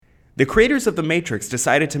The creators of The Matrix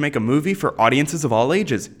decided to make a movie for audiences of all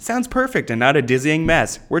ages. Sounds perfect and not a dizzying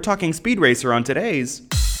mess. We're talking Speed Racer on today's...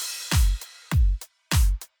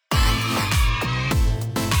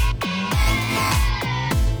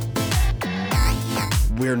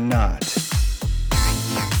 We're not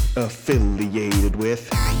affiliated with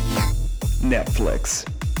Netflix.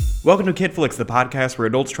 Welcome to KidFlix, the podcast where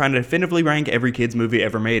adults trying to definitively rank every kid's movie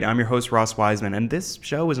ever made. I'm your host, Ross Wiseman, and this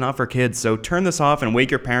show is not for kids, so turn this off and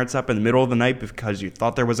wake your parents up in the middle of the night because you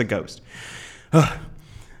thought there was a ghost.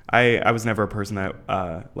 I was never a person that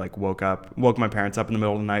woke my parents up in the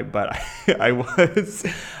middle of the night, but I was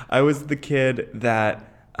the kid that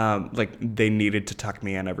they needed to tuck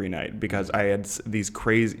me in every night because I had these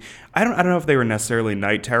crazy. I don't know if they were necessarily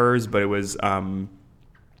night terrors, but it was I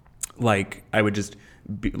would just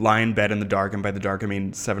lie in bed in the dark, and by the dark I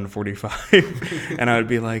mean 7:45, and I would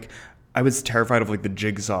be like, I was terrified of the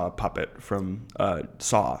Jigsaw puppet from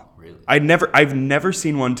Saw. Really? I've never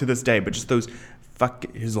seen one to this day, but just those.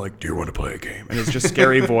 He's like, do you want to play a game? And his just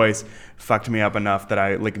scary voice fucked me up enough that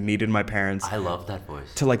I needed my parents. I love that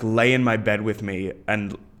voice. To lay in my bed with me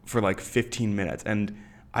and for 15 minutes. And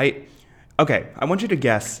I want you to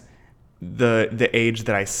guess the age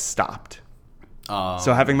that I stopped.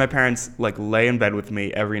 So having my parents lay in bed with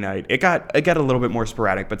me every night, it got a little bit more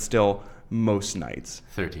sporadic, but still most nights.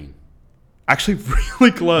 13. Actually,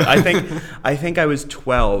 really close. I think I was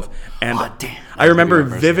 12, and damn. I remember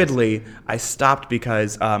vividly. I stopped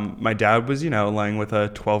because my dad was, laying with a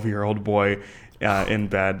 12-year-old boy in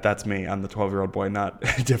bed. That's me. I'm the 12-year-old boy, not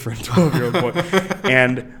a different 12-year-old boy.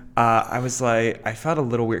 And I was I felt a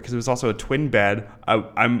little weird because it was also a twin bed.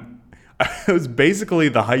 I was basically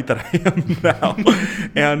the height that I am now,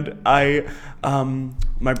 and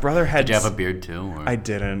my brother had... Did you have a beard too? Or? I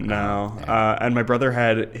didn't, no. And my brother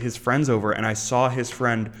had his friends over, and I saw his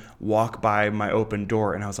friend walk by my open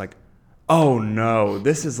door, and I was like, oh no,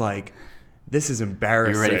 this is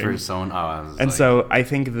embarrassing. You ready for his own? So I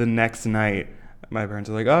think the next night, my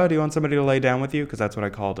parents were like, oh, do you want somebody to lay down with you? Because that's what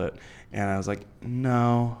I called it. And I was like,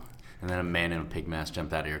 no. And then a man in a pig mask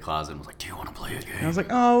jumped out of your closet and was like, do you want to play a game? And I was like,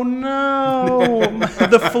 oh no,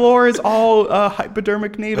 the floor is all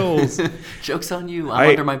hypodermic needles. Joke's on you, I'm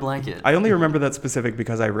under my blanket. I only remember that specific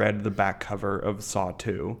because I read the back cover of Saw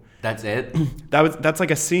 2. That's it? That's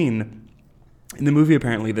a scene in the movie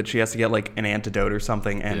apparently that she has to get an antidote or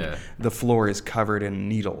something, and the floor is covered in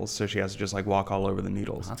needles, so she has to just walk all over the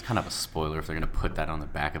needles. Well, that's kind of a spoiler if they're going to put that on the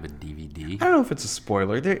back of a DVD. I don't know if it's a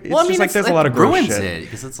spoiler. There's a lot of gross ruins shit. it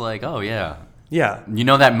because it's oh yeah. Yeah. You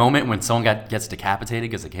know that moment when someone gets decapitated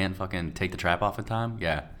because they can't fucking take the trap off in time?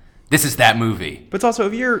 Yeah. This is that movie. But it's also,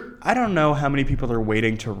 I don't know how many people are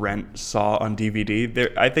waiting to rent Saw on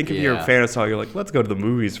DVD. I think if you're a fan of Saw, you're like, let's go to the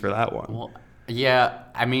movies for that one. Well, yeah,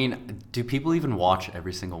 I mean, do people even watch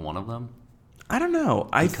every single one of them? I don't know.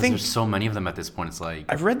 I think there's so many of them at this point. It's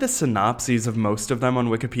I've read the synopses of most of them on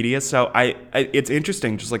Wikipedia, so it's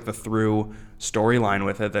interesting, just the through storyline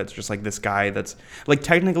with it. That's just this guy that's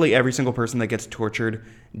technically every single person that gets tortured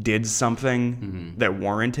did something that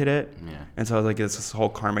warranted it. Yeah. And so it's this whole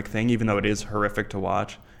karmic thing, even though it is horrific to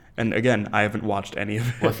watch. And again, I haven't watched any of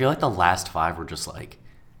it. Well, I feel the last 5 were just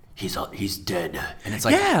he's dead, and it's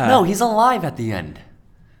yeah. No, he's alive at the end.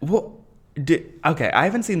 Well. I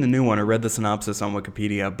haven't seen the new one or read the synopsis on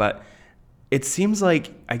Wikipedia, but it seems I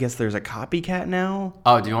guess there's a copycat now.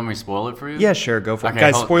 Oh, do you want me to spoil it for you? Yeah, sure, go for it.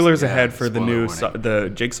 Guys, spoilers ahead for the new the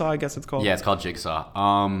Jigsaw, I guess it's called. Yeah, it's called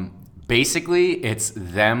Jigsaw. Basically, it's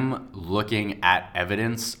them looking at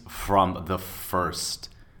evidence from the first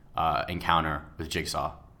encounter with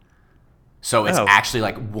Jigsaw. So it's actually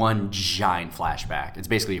one giant flashback. It's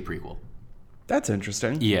basically a prequel. That's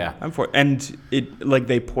interesting. Yeah. I'm for it. And it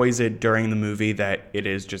they poise it during the movie that it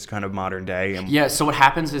is just kind of modern day. And yeah, so what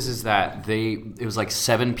happens is that it was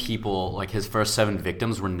 7 people, his first 7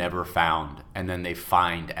 victims were never found, and then they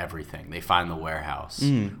find everything. They find the warehouse.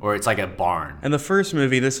 Or it's a barn. And the first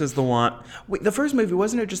movie, this is the one... Wait, the first movie,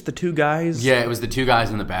 wasn't it just the 2 guys? Yeah, it was the 2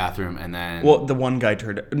 guys in the bathroom, and then... Well, the one guy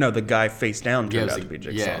the guy face down turned out to be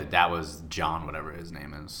Jigsaw. Yeah, that was John, whatever his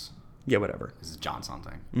name is. Yeah, whatever. This is John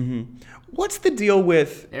something. Mm-hmm. What's the deal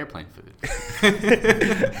with... Airplane food.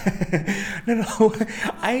 No.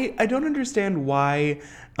 I don't understand why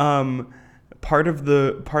part of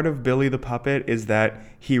Billy the Puppet is that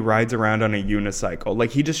he rides around on a unicycle.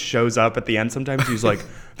 He just shows up at the end sometimes. He's like,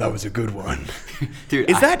 that was a good one. Dude,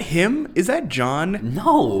 is that him? Is that John?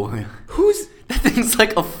 No. Who's... That thing's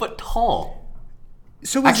a foot tall.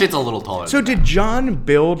 So actually, it's a little taller. So did John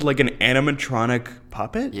build an animatronic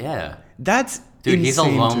puppet? Yeah. That's dude. He's a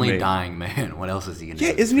lonely, dying man. What else is he gonna do?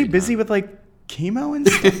 Yeah, isn't he busy with chemo and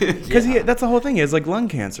stuff? Because that's the whole thing. He has like lung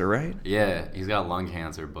cancer, right? Yeah, he's got lung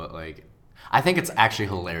cancer, but like, I think it's actually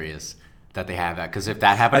hilarious that they have that, because if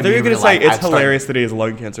that happened, I thought you were gonna say it's hilarious that he has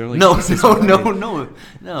lung cancer. Like,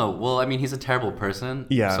 No. Well, I mean, he's a terrible person.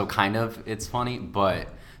 Yeah. So kind of, it's funny, but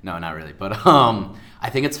no, not really. But I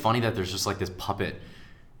think it's funny that there's just like this puppet,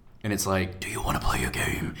 and it's like, do you want to play a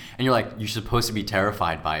game? And you're like, you're supposed to be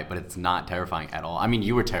terrified by it, but it's not terrifying at all. I mean,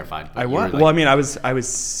 you were terrified. But I was. Well, I mean, I was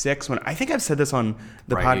 6 when I think I've said this on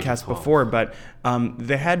the podcast before, but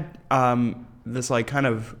they had this like kind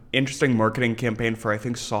of interesting marketing campaign for I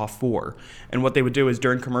think Saw 4, and what they would do is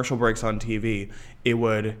during commercial breaks on TV, it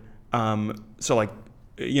would so like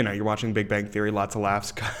you're watching Big Bang Theory, lots of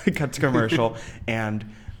laughs, cut to commercial, and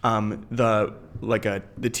the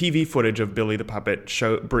TV footage of Billy the Puppet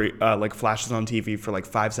like flashes on TV for like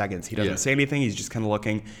 5 seconds. He doesn't say anything. He's just kind of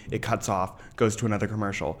looking. It cuts off, goes to another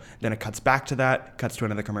commercial. Then it cuts back to that, cuts to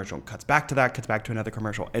another commercial, cuts back to that, cuts back to another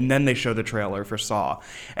commercial. And then they show the trailer for Saw.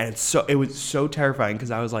 And it was so terrifying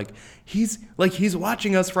because I was like, he's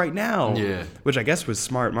watching us right now. Yeah. Which I guess was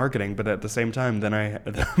smart marketing, but at the same time, then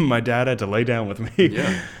my dad had to lay down with me.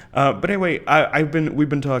 Yeah. But anyway, we've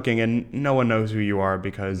been talking, and no one knows who you are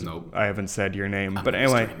because I haven't said your name. But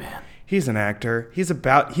anyway, he's an actor. He's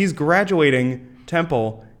graduating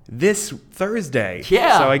Temple this Thursday.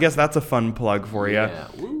 Yeah. So I guess that's a fun plug for you. Yeah.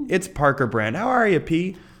 Woo. It's Parker Brand. How are you,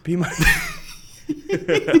 P? Money.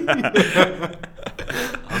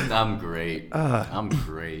 I'm great. I'm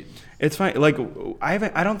great. It's fine. Like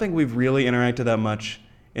I don't think we've really interacted that much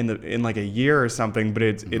in like a year or something, but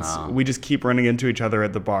it's we just keep running into each other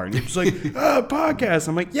at the bar, and it's like podcast.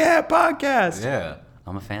 I'm like, yeah, podcast. Yeah,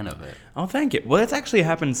 I'm a fan of it. Oh, thank you. Well, it's actually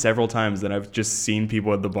happened several times that I've just seen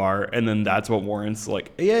people at the bar, and then that's what warrants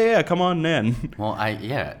like, yeah, come on in. Well,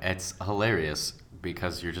 it's hilarious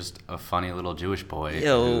because you're just a funny little Jewish boy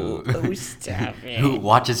who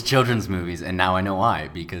watches children's movies, and now I know why,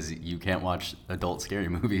 because you can't watch adult scary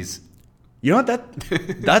movies. You know what?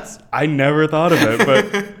 That's I never thought of it,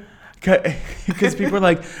 but because people are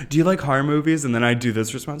like, "Do you like horror movies?" And then I do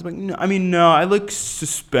this response, like, "No, I like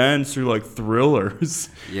suspense or like thrillers."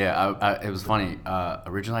 Yeah, it was funny.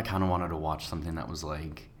 Originally, I kind of wanted to watch something that was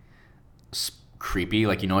like creepy,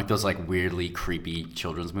 like like those like weirdly creepy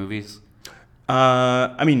children's movies.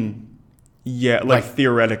 I mean, yeah, like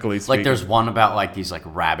theoretically speaking. Like there's one about like these like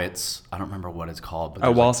rabbits. I don't remember what it's called.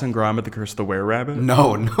 But Wallace and Gromit: The Curse of the Were-Rabbit?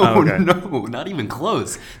 No, not even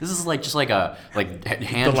close. This is like just like a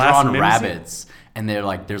hand-drawn rabbits, and they're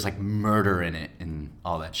like there's like murder in it and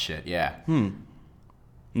all that shit. Yeah.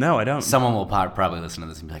 No, I don't. Someone will probably listen to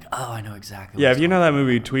this and be like, "Oh, I know exactly." Yeah, if you know that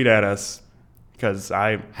movie, tweet at us. Because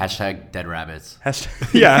Hashtag dead rabbits.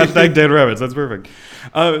 Hashtag dead rabbits. That's perfect.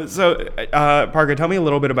 So, Parker, tell me a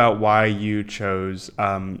little bit about why you chose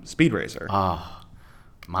Speed Racer. Oh,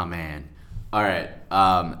 my man. All right.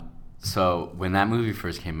 So when that movie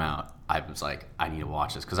first came out, I was like, I need to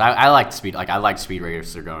watch this because I liked Speed. Like I liked Speed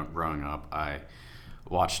Racer growing up. I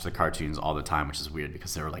watched the cartoons all the time, which is weird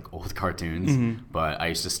because they were like old cartoons. Mm-hmm. But I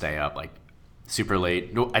used to stay up like super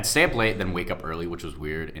late. No, I'd stay up late, then wake up early, which was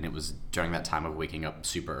weird. And it was during that time of waking up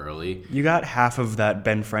super early. You got half of that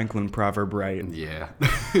Ben Franklin proverb right. Yeah.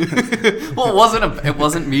 Well, it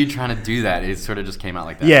wasn't me trying to do that. It sort of just came out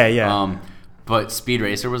like that. Yeah. But Speed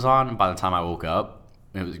Racer was on by the time I woke up.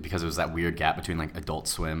 It was because it was that weird gap between like Adult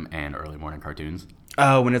Swim and early morning cartoons.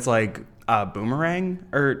 Oh, when it's like Boomerang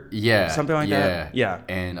or something like that. Yeah.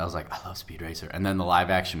 And I was like, I love Speed Racer. And then the live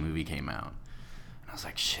action movie came out, and I was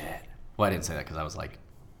like, shit. Well, I didn't say that because I was like,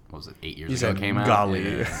 what was it, 8 years ago it came out?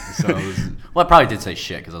 Golly. Yeah. So it was, I probably did say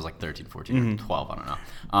shit because I was like 13, 14, or 12, I don't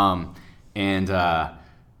know.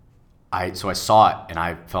 I saw it and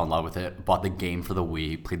I fell in love with it. Bought the game for the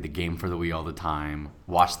Wii, played the game for the Wii all the time,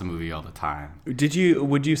 watched the movie all the time.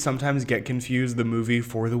 Would you sometimes get confused the movie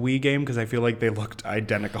for the Wii game? Because I feel like they looked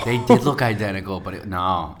identical. They did look identical, but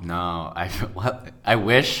no. I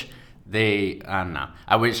wish I don't know.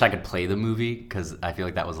 I wish I could play the movie because I feel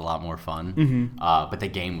like that was a lot more fun. Mm-hmm. But the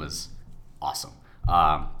game was awesome.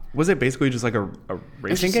 Was it basically just like a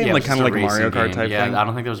racing game? Like kind of like a Mario Kart type thing? Yeah, I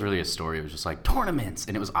don't think there was really a story. It was just like tournaments.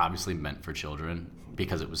 And it was obviously meant for children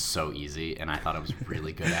because it was so easy. And I thought I was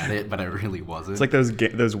really good at it, but I really wasn't. It's like those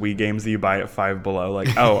Wii games that you buy at Five Below. Like,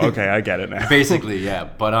 oh, okay, I get it now. Basically, yeah.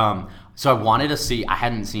 But so I wanted to see. I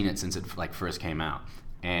hadn't seen it since it like first came out.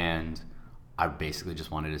 And I basically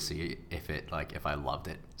just wanted to see if I loved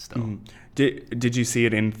it still. Mm-hmm. Did you see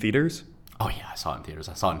it in theaters? Oh yeah, I saw it in theaters.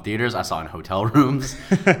 I saw it in hotel rooms.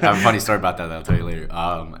 I have a funny story about that I'll tell you later.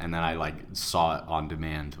 And then I like saw it on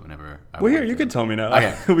demand whenever. Well, here you can tell me now.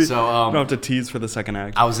 Okay, we so don't have to tease for the second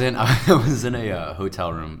act. I was in a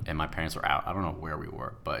hotel room and my parents were out. I don't know where we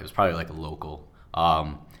were, but it was probably like a local.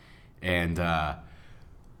 And I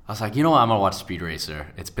was like, you know what? I'm gonna watch Speed Racer.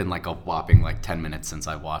 It's been like a whopping like 10 minutes since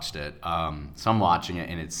I watched it. So I'm watching it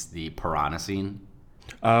and it's the Piranha scene.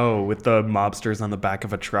 Oh, with the mobsters on the back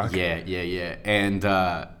of a truck. Yeah. And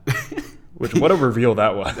What a reveal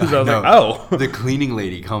that was. I was like, oh. The cleaning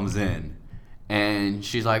lady comes in and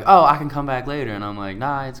she's like, oh, I can come back later. And I'm like,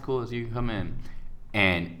 nah, it's cool. You can come in.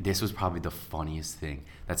 And this was probably the funniest thing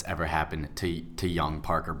that's ever happened to young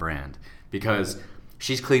Parker Brand, because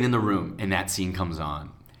she's cleaning the room and that scene comes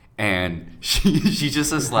on. And she's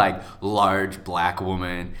just this like large black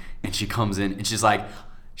woman, and she comes in and she's like,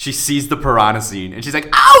 she sees the piranha scene and she's like,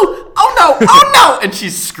 ow, oh no, oh no, and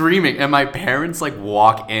she's screaming. And my parents like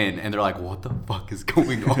walk in and they're like, what the fuck is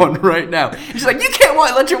going on right now? And she's like, you can't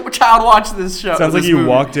let your child watch this show. Sounds like this you movie.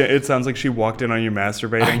 walked in. It sounds like she walked in on you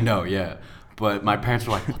masturbating. I know, yeah. But my parents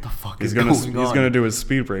were like, what the fuck is going on? He's gonna do his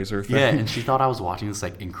Speed Racer thing. Yeah, and she thought I was watching this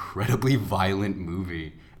like incredibly violent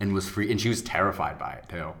movie and was free, and she was terrified by it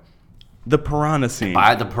too. The piranha scene.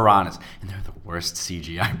 By the piranhas, and they're the worst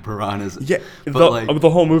CGI piranhas. Yeah, but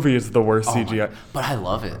the whole movie is the worst CGI. But I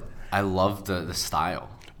love it. I love the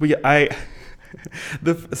style. But yeah, I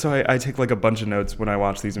take like a bunch of notes when I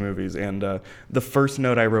watch these movies, and the first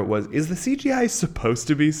note I wrote was, is the CGI supposed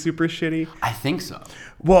to be super shitty? I think so.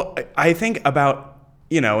 Well, I think about,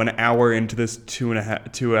 an hour into this 2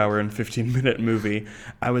 hour and 15-minute movie,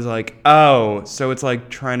 I was like, oh, so it's like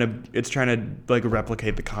trying to like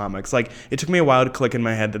replicate the comics. Like, it took me a while to click in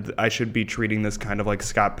my head that I should be treating this kind of like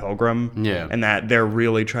Scott Pilgrim. Yeah. And that they're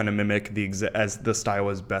really trying to mimic as the style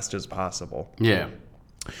as best as possible. Yeah.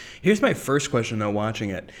 Here's my first question though, watching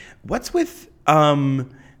it. What's with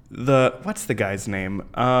what's the guy's name?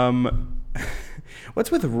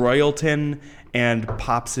 What's with Royalton and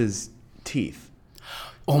Pops's teeth?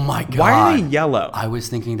 Oh my god. Why are they yellow? I was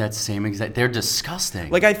thinking that same exact. They're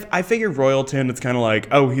disgusting. Like I figured Royalton, it's kind of like,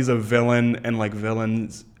 oh, he's a villain, and like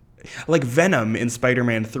villains, like Venom in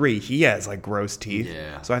Spider-Man 3, he has like gross teeth.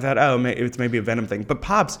 Yeah. So I thought, oh, it's maybe a Venom thing. But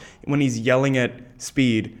Pops, when he's yelling at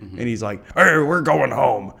Speed and he's like, hey, we're going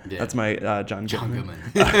home. Yeah. That's my John Goodman.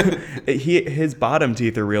 Goodman. His bottom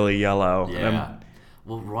teeth are really yellow. Yeah.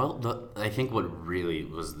 Well, I think what really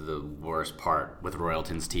was the worst part with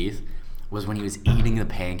Royalton's teeth was when he was eating the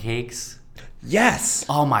pancakes. Yes.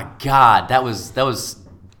 Oh my god, that was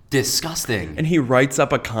disgusting. And he writes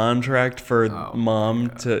up a contract for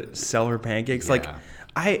Mom to sell her pancakes. Yeah.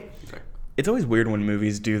 Like, it's always weird when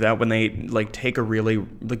movies do that, when they like take a really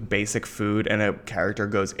like basic food and a character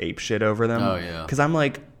goes apeshit over them. Oh yeah. Because I'm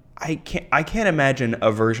like, I can't imagine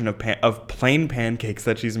a version of plain pancakes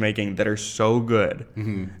that she's making that are so good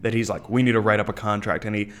that he's like, we need to write up a contract,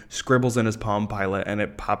 and he scribbles in his Palm Pilot and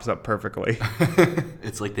it pops up perfectly.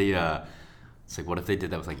 It's like what if they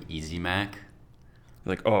did that with like Easy Mac?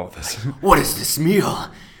 Like, oh, this. What is this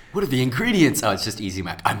meal? What are the ingredients? Oh, it's just Easy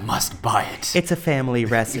Mac. I must buy it. It's a family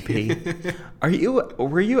recipe.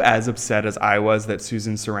 Were you as upset as I was that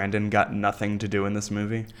Susan Sarandon got nothing to do in this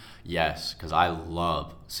movie? Yes, because I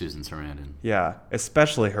love Susan Sarandon. Yeah,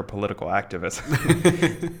 especially her political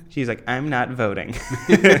activism. She's like, I'm not voting.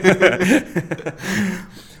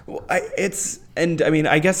 Well,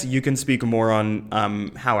 I guess you can speak more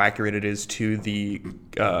on how accurate it is to the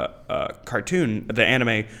cartoon, the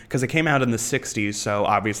anime, because it came out in the 60s, so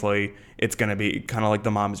obviously it's going to be kind of like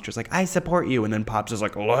the mom is just like, I support you, and then Pops is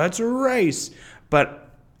like, let's race.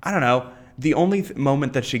 But I don't know. The only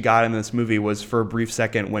moment that she got in this movie was for a brief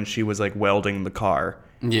second when she was like welding the car.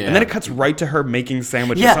 Yeah. And then it cuts right to her making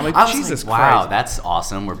sandwiches. Yeah, I'm like, I was Jesus like, wow, Christ. that's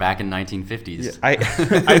awesome. We're back in 1950s.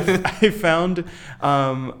 Yeah, I found,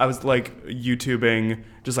 I was like YouTubing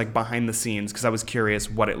just like behind the scenes because I was curious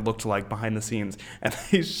what it looked like behind the scenes. And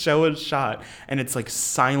they show a shot and it's like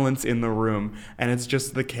silence in the room. And it's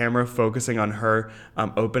just the camera focusing on her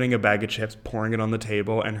opening a bag of chips, pouring it on the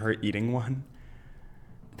table, and her eating one.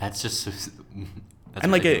 That's just... That's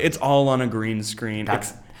and like it's all on a green screen.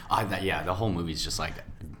 The whole movie's just like...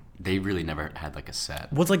 They really never had like a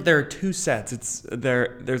set. Well, it's like there are two sets.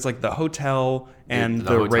 There's like the hotel and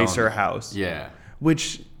the hotel Racer house. Yeah.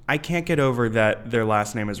 Which I can't get over that their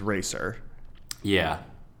last name is Racer. Yeah.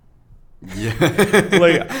 Yeah.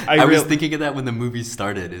 Like I was thinking of that when the movie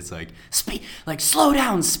started. It's like speed, like slow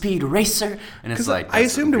down, Speed Racer, and it's like I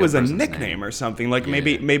assumed it was a nickname name. or something. Like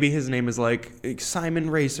maybe his name is like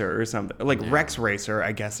Simon Racer or something. Like Rex Racer.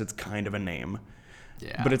 I guess it's kind of a name.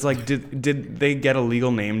 Yeah. But it's like, did they get a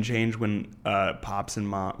legal name change when Pops and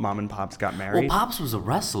Mom and Pops got married? Well, Pops was a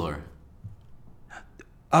wrestler.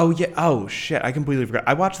 Oh yeah. Oh shit. I completely forgot.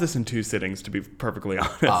 I watched this in 2 sittings, to be perfectly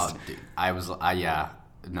honest. Dude, yeah.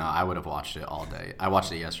 No, I would have watched it all day. I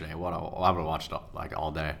watched it yesterday. I would have watched it like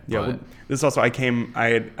all day. Yeah. But Well, this also, I came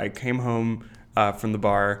home from the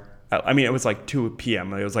bar. I mean, it was like 2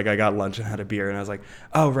 p.m. It was like I got lunch and had a beer, and I was like,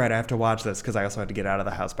 oh right, I have to watch this because I also had to get out of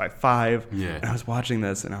the house by 5. Yeah. And I was watching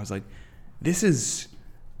this, and I was like, this is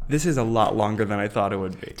a lot longer than I thought it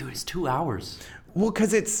would be. dude, it's 2 hours. Well,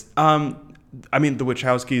 because it's, I mean, the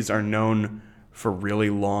Wachowskis are known for really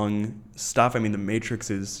long stuff. I mean, The Matrix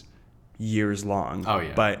is years long. Oh,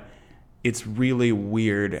 yeah. But it's really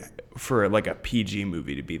weird for like a PG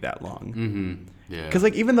movie to be that long. Mm-hmm. Yeah. Because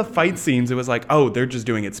like even the fight scenes, it was like, oh, they're just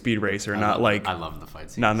doing it Speed Racer, not like I love the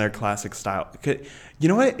fight scenes. not in their classic style. You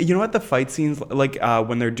know what? You know what? The fight scenes, like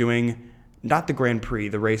when they're doing not the Grand Prix,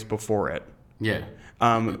 the race before it. Yeah.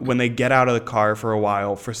 When they get out of the car for a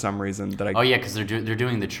while for some reason that I. Oh yeah, because they're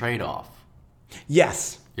doing the trade off.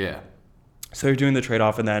 Yes. Yeah. So they're doing the trade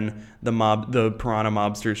off, and then the piranha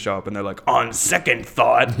mobsters show up, and they're like, on second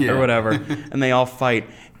thought, Yeah. or whatever, and they all fight.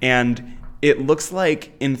 And it looks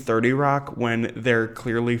like in 30 Rock when they're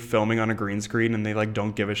clearly filming on a green screen and they like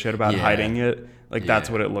don't give a shit about Yeah. hiding it. Like that's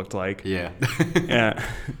Yeah. what it looked like. Yeah. Yeah.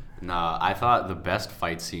 Nah, I thought the best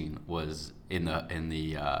fight scene was in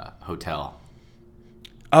the hotel.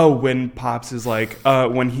 Oh, when Pops is like,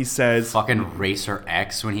 when he says, Fucking Racer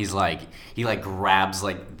X, when he grabs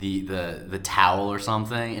like the towel or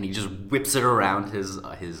something and he just whips it around his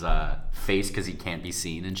face because he can't be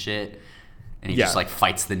seen and shit, and he Yeah. just like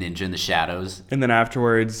fights the ninja in the shadows. and then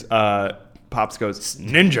afterwards, Pops goes,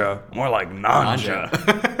 ninja, more like nanja.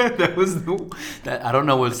 That was that. I don't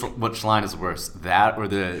know which line is worse, that or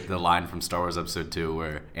the line from Star Wars Episode 2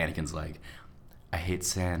 where Anakin's like, "I hate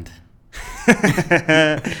sand."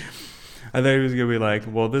 I thought he was gonna be like,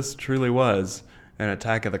 well, this truly was an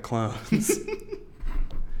Attack of the Clones.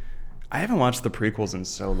 I haven't watched the prequels in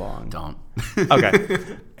so long. Don't. Okay.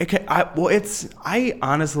 I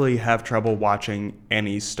honestly have trouble watching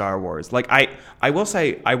any Star Wars. Like I will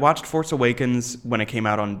say I watched Force Awakens when it came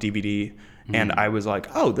out on DVD, and I was like,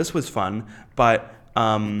 oh, this was fun. But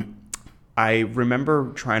I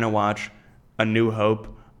remember trying to watch A New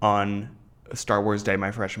Hope on Star Wars Day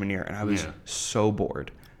my freshman year, and I was so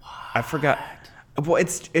bored. I forgot. Well,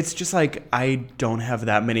 it's just like I don't have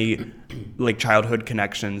that many like childhood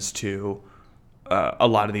connections to a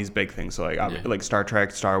lot of these big things. So like Star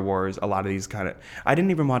Trek, Star Wars, a lot of these kind of. I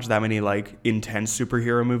didn't even watch that many like intense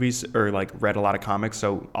superhero movies or like read a lot of comics.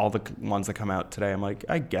 So all the ones that come out today, I'm like,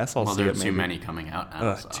 I guess I'll see it. Well, there's Maybe. too many coming out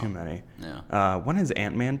now. So. Too many. Yeah. When is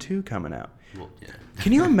Ant-Man 2 coming out? Well, yeah.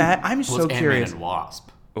 Can you imagine? I'm Well, so it's curious. Ant-Man and Wasp.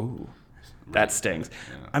 Ooh, that stings.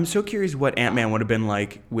 Yeah. I'm so curious what Ant-Man would have been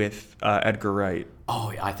like with Edgar Wright.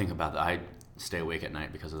 Oh, yeah, I think about that. I stay awake at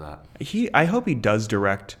night because of that. I hope he does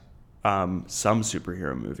direct some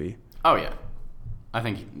superhero movie. Oh yeah, I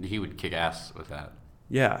think he would kick ass with that.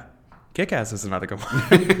 Yeah. Kick-Ass is another good one.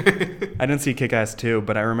 I didn't see Kick-Ass 2,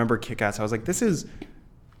 but I remember Kick-Ass. I was like, this is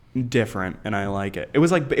different, and I like it. It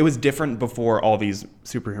was different before all these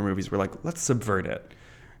superhero movies were like, let's subvert it,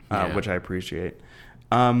 which I appreciate.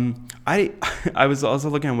 I was also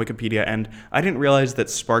looking on Wikipedia, and I didn't realize that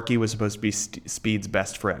Sparky was supposed to be Speed's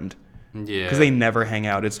best friend. Yeah, Because they never hang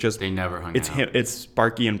out. It's just they never hung it's out. him, it's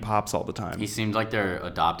Sparky and Pops all the time. He seemed like their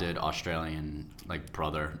adopted Australian like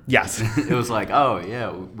brother. Yes. It was like, oh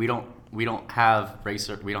yeah, we don't have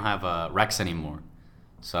Rex anymore,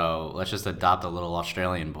 so let's just adopt a little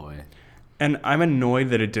Australian boy. And I'm annoyed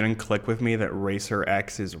that it didn't click with me that Racer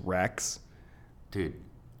X is Rex. Dude,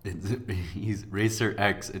 he's Racer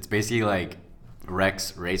X. It's basically like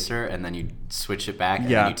Rex Racer, and then you switch it back, and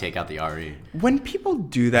then you take out the RE. When people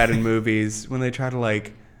do that in movies, when they try to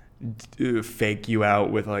like fake you out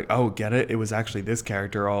with like, oh, get it? It was actually this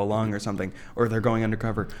character all along or something, or they're going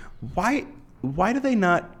undercover. Why do they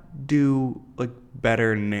not do like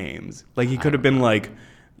better names? Like he could have been like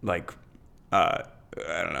I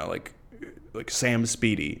don't know, like Sam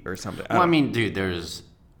Speedy or something. Well, I mean, dude, there's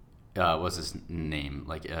what's his name?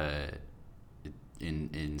 Like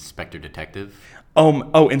Inspector Detective.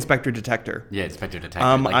 Oh, Inspector Detector. Yeah, Inspector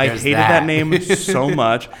Detective. Like, I hated that name so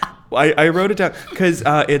much. I wrote it down because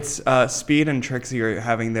it's Speed and Trixie are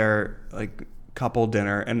having their like couple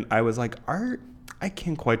dinner, and I was like, I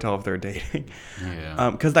can't quite tell if they're dating.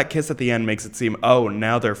 Yeah. Because that kiss at the end makes it seem, oh,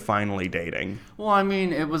 now they're finally dating. Well, I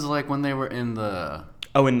mean, it was like when they were in the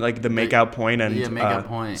Oh, and like the makeout point and makeout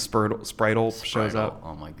point. Spritle shows up.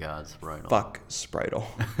 Oh my God, Spritle. Fuck Spritle.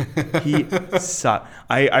 He sucked.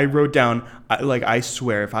 I wrote down, I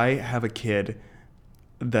swear, if I have a kid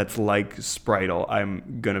that's like Spritle,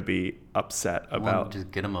 I'm going to be upset about. Well,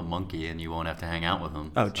 just get him a monkey and you won't have to hang out with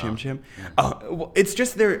him. Oh, so. Chim Chim? Yeah. Oh, well, it's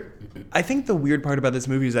just I think the weird part about this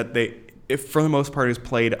movie is that if for the most part, is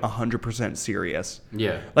played 100% serious.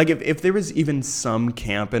 Yeah. Like, if there was even some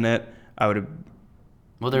camp in it, I would have...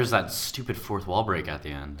 Well, there's that stupid fourth wall break at the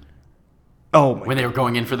end. Oh my When they were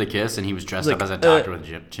going in for the kiss and he was dressed up as a doctor with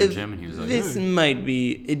Chim Chim and he was like... This might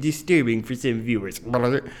be disturbing for some viewers.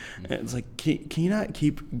 It's like, can you not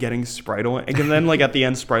keep getting Spritle? And then, like, at the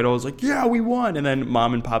end, Spritle is like, yeah, we won. And then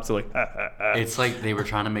Mom and Pops are like, ha, ha, ha. It's like they were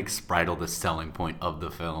trying to make Spritle the selling point of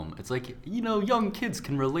the film. It's like, young kids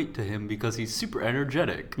can relate to him because he's super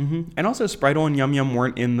energetic. Mm-hmm. And also, Spritle and Yum Yum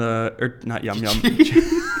weren't in the... Or, not Yum Yum.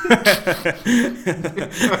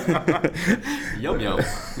 Yum Yum.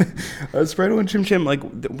 Spritle and Chim Chim, like,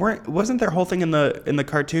 wasn't their whole thing in the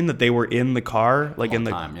cartoon that they were in the car, like in the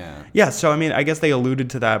time, yeah. Yeah, so I mean, I guess they alluded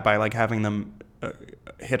to that by like having them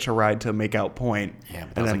hitch a ride to Makeout Point. Yeah,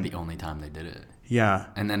 but that was like the only time they did it. Yeah,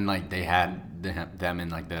 and then like they had them in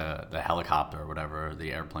like the helicopter or whatever,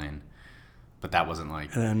 the airplane, but that wasn't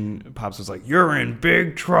like. And then Pops was like, "You're in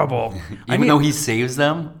big trouble," even though he saves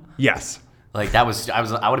them. Yes, like that was I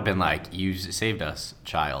would have been like, "You saved us,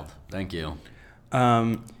 child. Thank you."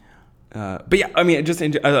 But yeah, I mean, just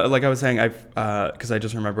like I was saying, because I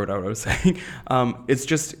just remembered what I was saying. It's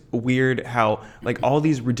just weird how like all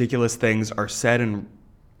these ridiculous things are said and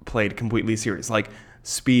played completely serious. Like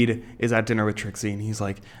Speed is at dinner with Trixie, and he's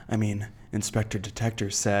like, "I mean, Inspector Detector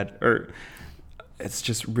said," or it's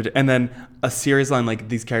just, and then a serious line like,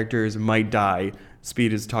 "These characters might die."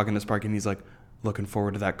 Speed is talking to Sparky, and he's like, "Looking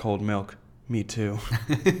forward to that cold milk." Me too.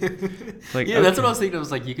 Like, yeah, that's what I was thinking. I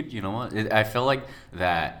was like, you know what? I felt like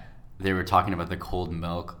that. They were talking about the cold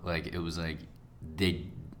milk, like it was like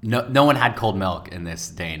no one had cold milk in this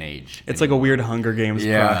day and age. It's like a weird Hunger Games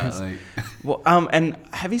prize. Like, well, and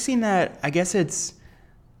have you seen that? I guess it's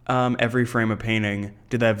Every Frame a Painting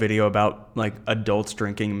did that video about like adults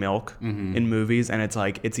drinking milk in movies, and it's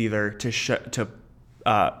like it's either to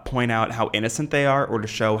point out how innocent they are or to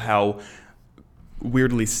show how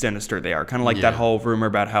weirdly sinister they are, kind of like that whole rumor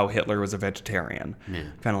about how Hitler was a vegetarian,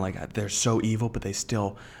 kind of like they're so evil but they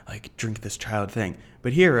still like drink this child thing.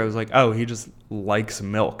 But here I was like, oh, he just likes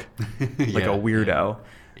milk like a weirdo.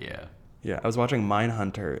 I was watching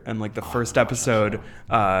Mindhunter, and like the first episode,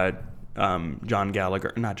 John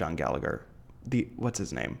Gallagher, not John Gallagher, what's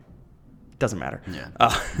his name, doesn't matter,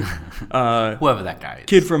 whoever that guy is,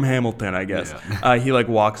 kid from Hamilton, I guess. He like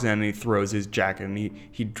walks in and he throws his jacket and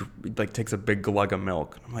he like takes a big glug of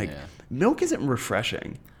milk. I'm like, milk isn't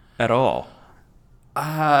refreshing at all.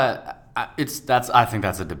 I think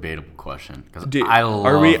that's a debatable question, because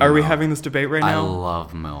are we having this debate right now? I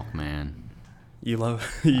love milk, man. You love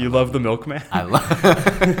the milkman? I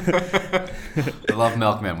love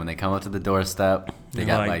milkman. When they come up to the doorstep, they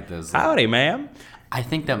got like this. Howdy, ma'am. I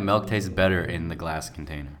think that milk tastes better in the glass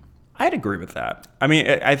container. I'd agree with that. I mean,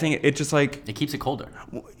 I think it just like it keeps it colder,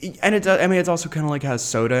 and it. I mean, it's also kind of like has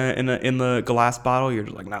soda in the glass bottle. You're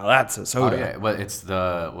just like, no, that's a soda. Oh, yeah, but it's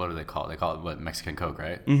what do they call it? They call it Mexican Coke,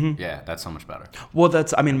 right? Mm-hmm. Yeah, that's so much better. Well,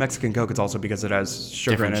 Mexican Coke. It's also because it has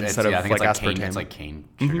sugar in it instead of like aspartame. It's like cane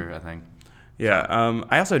sugar, I think. Yeah.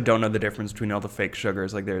 I also don't know the difference between all the fake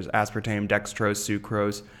sugars. Like there's aspartame, dextrose,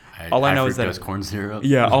 sucrose. All I know is that corn syrup.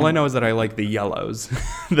 Yeah, all I know is that I like the yellows.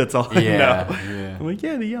 That's all I know. Yeah. I'm like,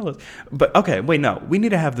 yeah, the yellows. But okay, wait, no, we need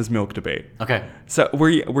to have this milk debate. Okay. So were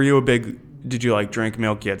you a big? Did you like drink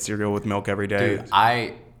milk? You had cereal with milk every day? Dude,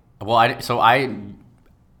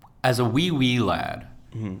 as a wee lad,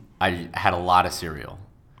 I had a lot of cereal,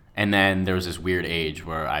 and then there was this weird age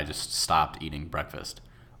where I just stopped eating breakfast.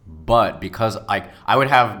 But because I would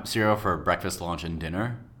have cereal for breakfast, lunch, and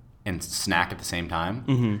dinner, and snack at the same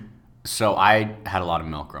time. So I had a lot of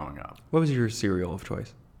milk growing up. What was your cereal of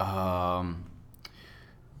choice?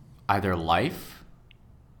 Either Life.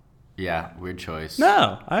 Yeah, weird choice.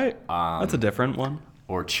 No, that's a different one.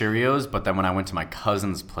 Or Cheerios, but then when I went to my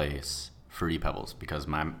cousin's place, Fruity Pebbles, because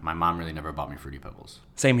my mom really never bought me Fruity Pebbles.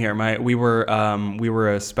 Same here. We were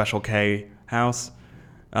a Special K house.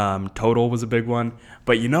 Total was a big one.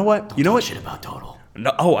 But you know what? Don't talk shit about Total. No,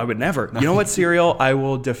 I would never. You know what cereal I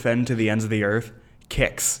will defend to the ends of the earth?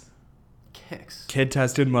 Kix. Kid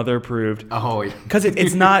tested, mother approved. Oh, yeah. Because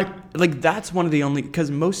it's not like that's one of the only,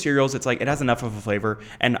 because most cereals it's like it has enough of a flavor.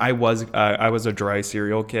 And I was a dry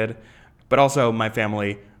cereal kid, but also my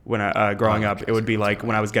family when growing up, it would be like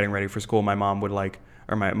when I was getting ready for school, my mom would like,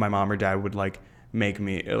 or my mom or dad would like make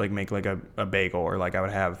like a bagel, or like I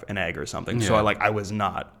would have an egg or something. So I was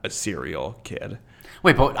not a cereal kid.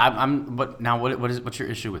 Wait, but but now what's your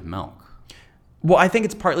issue with milk? Well, I think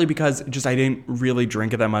it's partly because just I didn't really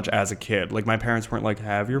drink it that much as a kid. Like my parents weren't like,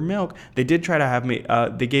 have your milk. They did try to have me.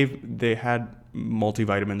 They had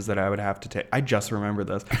multivitamins that I would have to take. I just remember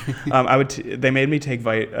this. They made me take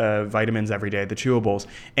vitamins every day, the chewables,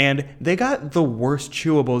 and they got the worst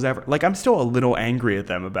chewables ever. Like I'm still a little angry at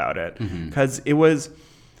them about it because it was,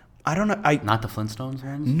 I don't know. Not the Flintstones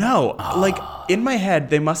ones? No, like in my head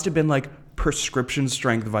they must have been like prescription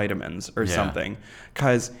strength vitamins or something,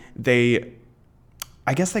 because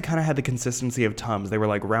I guess they kind of had the consistency of Tums. They were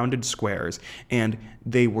like rounded squares, and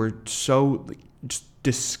they were so just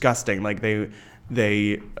disgusting. Like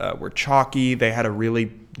they were chalky. They had a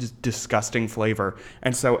really disgusting flavor.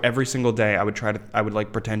 And so every single day I would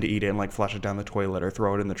like pretend to eat it and like flush it down the toilet or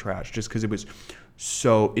throw it in the trash, just because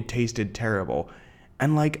it tasted terrible.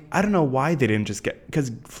 And like, I don't know why they didn't just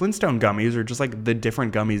because Flintstone gummies are just like the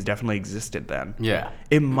different gummies definitely existed then. Yeah.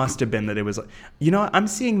 It must have been that it was like, I'm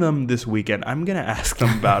seeing them this weekend. I'm going to ask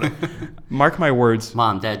them about it. Mark my words.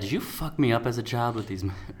 Mom, Dad, did you fuck me up as a child with these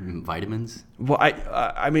vitamins? Well,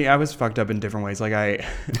 I mean, I was fucked up in different ways. Like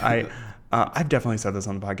I've definitely said this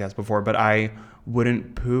on the podcast before, but I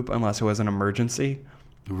wouldn't poop unless it was an emergency.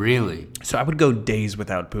 Really? So I would go days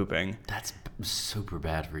without pooping. That's super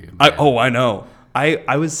bad for you. I know.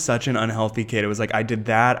 I was such an unhealthy kid. It was like I did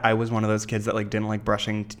that. I was one of those kids that like didn't like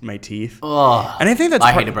brushing my teeth. Oh, and I think that's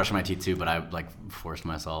I hated brushing my teeth too, but I like forced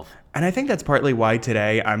myself. And I think that's partly why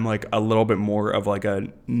today I'm like a little bit more of like a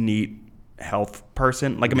neat health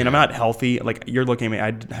person. Like I mean, I'm not healthy. Like you're looking at me.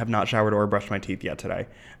 I have not showered or brushed my teeth yet today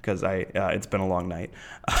because it's been a long night,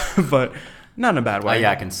 but. Not in a bad way. Oh,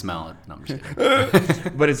 yeah, I can smell it. No, I'm just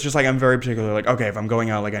kidding. But it's just like I'm very particular. Like, okay, if I'm going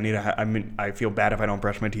out, like I feel bad if I don't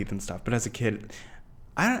brush my teeth and stuff. But as a kid,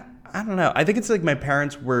 I don't know. I think it's like my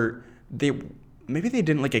parents maybe they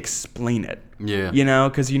didn't like explain it. Yeah.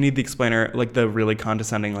 Because you need the explainer, like the really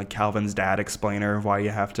condescending, like Calvin's dad explainer of why you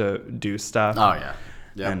have to do stuff. Oh yeah.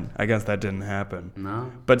 Yep. And I guess that didn't happen.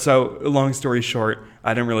 No. But so long story short,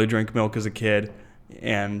 I didn't really drink milk as a kid,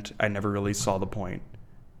 and I never really saw the point.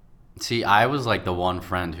 See, I was like the one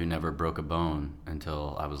friend who never broke a bone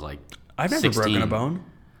until I was like I've never 16. broken a bone.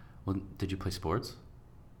 Well, did you play sports?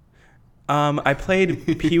 I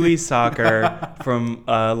played Pee-wee soccer from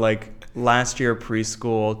like last year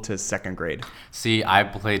preschool to second grade. See, I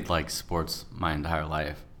played like sports my entire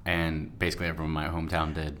life, and basically everyone in my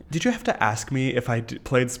hometown did. Did you have to ask me if I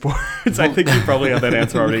played sports? I think you probably had that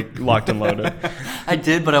answer already locked and loaded. I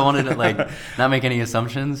did, but I wanted to like not make any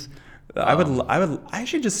assumptions. I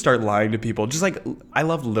should just start lying to people. Just like I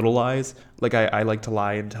love little lies. Like I like to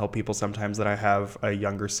lie and tell people sometimes that I have a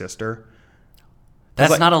younger sister.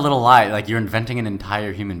 That's like, not a little lie. Like you're inventing an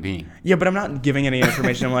entire human being. Yeah, but I'm not giving any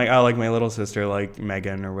information. I'm like, oh, like my little sister, like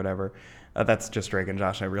Megan or whatever. That's just Drake and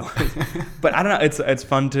Josh. I realize. But I don't know. It's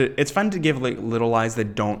fun to give like little lies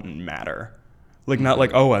that don't matter. Like not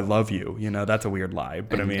like, oh, I love you. That's a weird lie.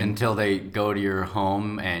 But I mean, until they go to your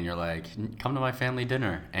home and you're like, come to my family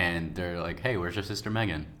dinner, and they're like, hey, where's your sister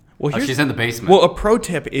Megan? Well, she's in the basement. Well, a pro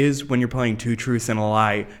tip is when you're playing two truths and a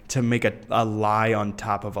lie to make a lie on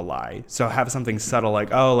top of a lie. So have something subtle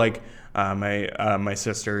like, oh, like my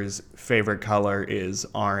sister's favorite color is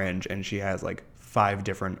orange, and she has like 5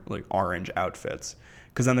 different like orange outfits.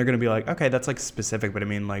 Because then they're gonna be like, okay, that's like specific, but I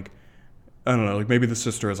mean like. I don't know, like maybe the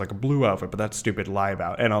sister has like a blue outfit, but that's stupid lie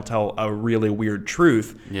about. And I'll tell a really weird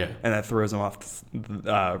truth, and that throws them off. See,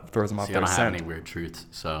 I don't have any weird truths,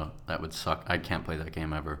 so that would suck. I can't play that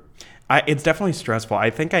game ever. It's definitely stressful. I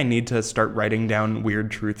think I need to start writing down weird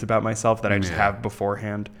truths about myself that I just have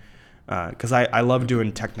beforehand, because I love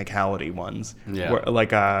doing technicality ones. Yeah. Where,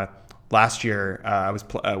 like last year, I was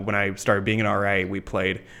when I started being an RA, we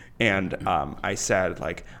played, and I said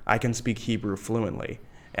like I can speak Hebrew fluently.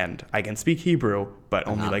 And I can speak Hebrew, but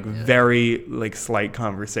only very like slight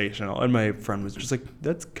conversational. And my friend was just like,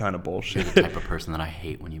 "That's kind of bullshit." You're the type of person that I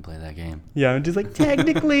hate when you play that game. Yeah, I'm just like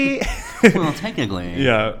technically. Well, technically.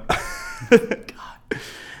 Yeah. God.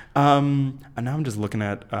 And now I'm just looking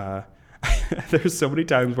at. There's so many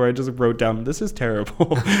times where I just wrote down, "This is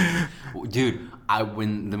terrible." Dude,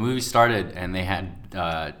 when the movie started and they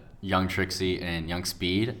had young Trixie and young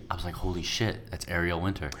Speed, I was like, "Holy shit, that's Ariel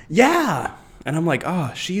Winter." Yeah. And I'm like,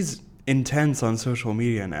 oh, she's intense on social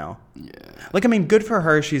media now. Yeah. Like, I mean, good for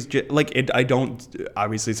her. She's I don't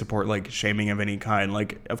obviously support like shaming of any kind.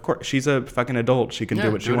 Like, of course, she's a fucking adult. She can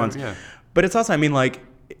do what she wants. Yeah. But it's also, I mean, like,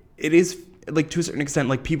 it is like to a certain extent,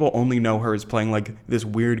 like people only know her as playing like this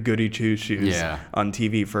weird goody two shoes on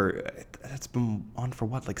TV for. That's been on for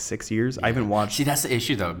what, like 6 years? I haven't watched. See, that's the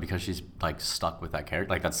issue though, because she's like stuck with that character.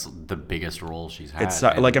 Like that's the biggest role she's had. It's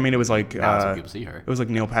like, I mean, it was like that's how people see her. It was like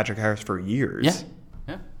Neil Patrick Harris for years.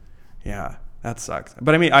 Yeah. That sucks.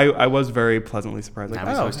 But I mean, I was very pleasantly surprised. Like,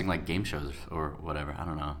 now he's hosting like game shows or whatever. I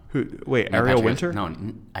don't know. Wait, Neil Ariel Patrick Winter? No,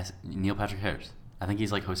 Neil Patrick Harris. I think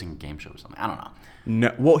he's like hosting a game show or something. I don't know.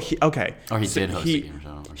 No, well, okay. Or he did host a game show.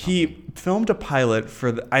 Or something. He filmed a pilot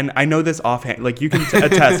for I know this offhand. Like, you can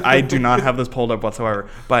attest, I do not have this pulled up whatsoever.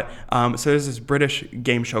 But, so there's this British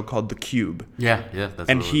game show called The Cube. Yeah,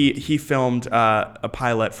 that's and he filmed a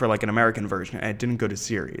pilot for, like, an American version, and it didn't go to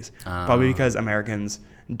series. Probably because Americans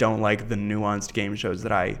don't like the nuanced game shows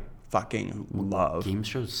that I fucking love. Game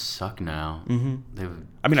shows suck now.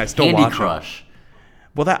 I mean, I still Candy watch Crush. Them.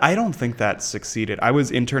 Well, I don't think that succeeded. I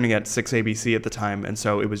was interning at 6 ABC at the time, and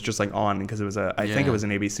so it was just like on because it was I think it was an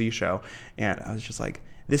ABC show, and I was just like,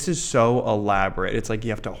 this is so elaborate. It's like you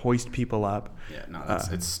have to hoist people up. Yeah, no,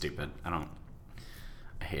 it's stupid. I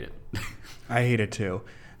hate it. I hate it too.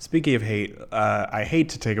 Speaking of hate, I hate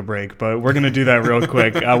to take a break, but we're going to do that real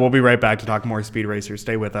quick. We'll be right back to talk more Speed Racer.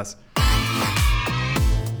 Stay with us.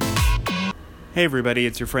 Hey everybody,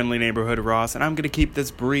 it's your friendly neighborhood Ross, and I'm going to keep this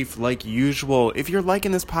brief like usual. If you're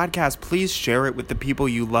liking this podcast, please share it with the people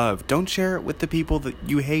you love. Don't share it with the people that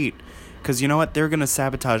you hate, because you know what? They're going to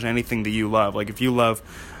sabotage anything that you love. Like if you love,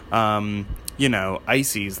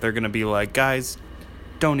 ices, they're going to be like, guys,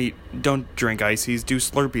 don't drink ices, do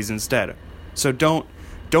Slurpees instead. So don't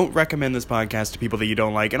recommend this podcast to people that you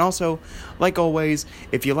don't like. And also, like always,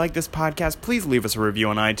 if you like this podcast, please leave us a review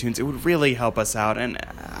on iTunes. It would really help us out. And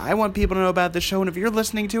I want people to know about this show. And if you're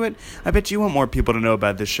listening to it, I bet you want more people to know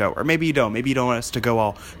about this show. Or maybe you don't. Maybe you don't want us to go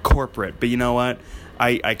all corporate. But you know what?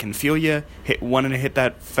 I can feel you wanting to hit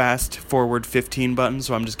that fast forward 15 button.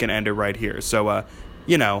 So I'm just going to end it right here. So,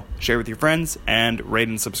 share with your friends and rate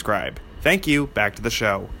and subscribe. Thank you. Back to the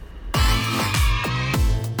show.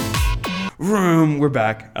 We're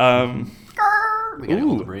back. We got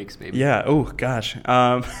all the breaks, baby. Yeah. Oh gosh.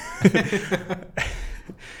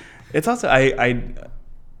 It's also I.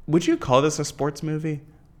 Would you call this a sports movie?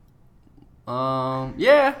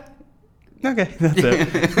 Yeah. Okay, that's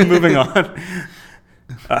it. Moving on.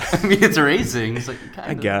 I mean, it's racing. It's like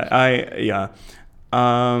kind of. Yeah.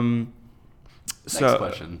 Next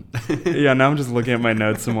question. Yeah. Now I'm just looking at my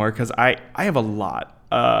notes some more because I have a lot.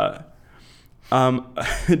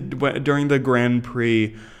 During the Grand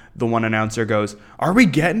Prix, the one announcer goes, "Are we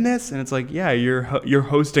getting this?" And it's like, "Yeah, you're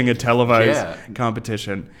hosting a televised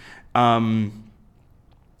competition."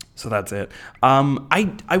 So that's it.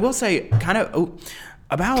 I will say, kind of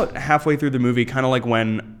about halfway through the movie, kind of like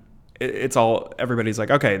when it's all everybody's like,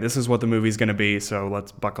 "Okay, this is what the movie's going to be, so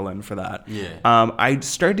let's buckle in for that." Yeah. I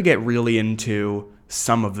started to get really into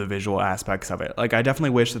some of the visual aspects of it. Like, I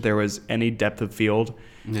definitely wish that there was any depth of field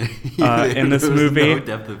in this movie. No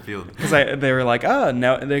depth of field. Because they were like,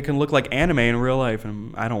 now they can look like anime in real life,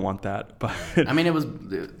 and I don't want that. But I mean, it was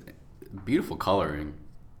beautiful coloring.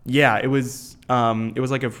 Yeah, it was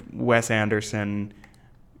like if Wes Anderson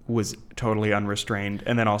was totally unrestrained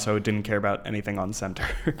and then also didn't care about anything on center.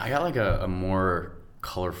 I got like a more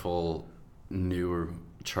colorful, newer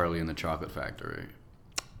Charlie and the Chocolate Factory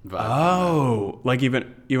vibe. Oh, like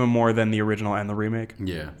even more than the original and the remake?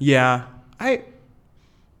 Yeah. Yeah.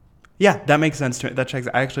 Yeah, that makes sense to me. That checks.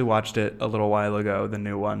 I actually watched it a little while ago, the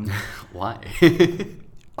new one. Why?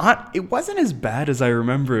 It wasn't as bad as I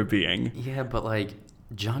remember it being. Yeah, but like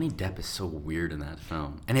Johnny Depp is so weird in that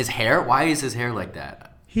film. And his hair? Why is his hair like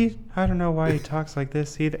that? I don't know why he talks like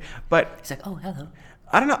this either. But he's like, "Oh, hello."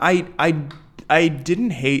 I don't know. I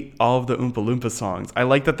didn't hate all of the Oompa Loompa songs. I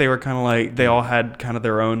like that they were kind of like they all had kind of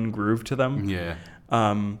their own groove to them. Yeah.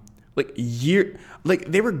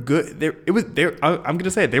 They were good. I'm gonna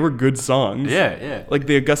say it, they were good songs. Yeah. Like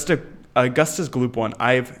the Augustus Gloop one,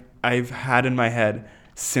 I've had in my head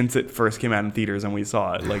since it first came out in theaters and we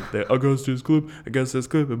saw it. Like the Augustus Gloop,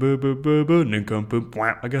 nincompoop.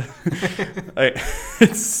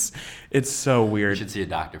 It's so weird. You should see a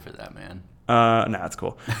doctor for that, man. Nah, it's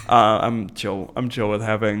cool. I'm chill with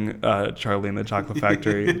having Charlie and the Chocolate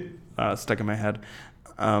Factory stuck in my head.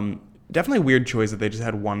 Definitely a weird choice that they just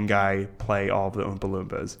had one guy play all of the Oompa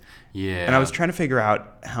Loompas. Yeah. And I was trying to figure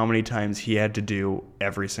out how many times he had to do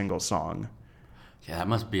every single song. Yeah, that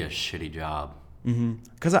must be a shitty job.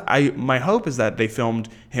 Because my hope is that they filmed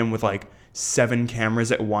him with like 7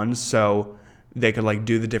 cameras at once, so they could like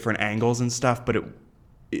do the different angles and stuff, but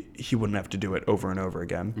he wouldn't have to do it over and over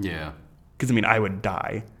again. Yeah. Because I mean, I would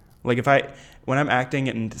die. Like when I'm acting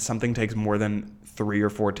and something takes more than 3 or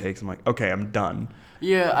 4 takes, I'm like, okay, I'm done.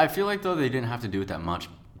 Yeah, I feel like though they didn't have to do it that much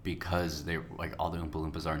because they like all the Oompa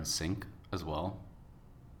Loompas are in sync as well.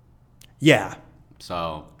 Yeah.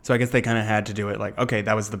 So I guess they kind of had to do it like, okay,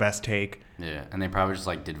 that was the best take. yeah, and they probably just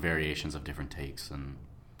like did variations of different takes and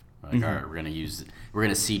like, all right, we're gonna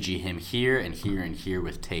CG him here and here and here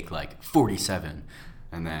with take like 47,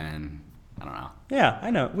 and then I don't know. Yeah,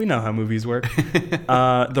 I know. We know how movies work.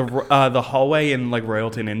 The hallway in like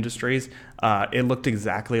Royalton Industries, it looked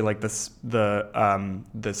exactly like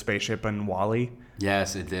the spaceship in WALL-E,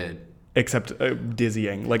 Yes, it did. except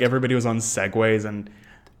dizzying. Like everybody was on segways, and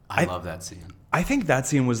I love that scene. I think that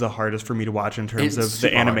scene was the hardest for me to watch in terms It's of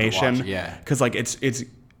super the hard to animation. watch, yeah. Because like it's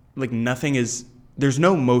like nothing is. There's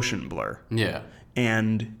no motion blur. Yeah.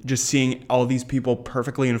 And just seeing all these people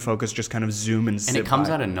perfectly in focus just kind of zoom and sit And it comes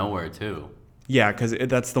by. out of nowhere too. Yeah, because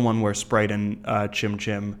that's the one where Sprite and Chim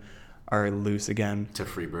Chim are loose again. To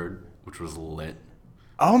Freebird, which was lit.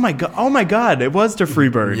 Oh my god! It was to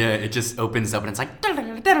Freebird. Yeah, it just opens up and it's like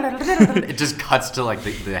it just cuts to like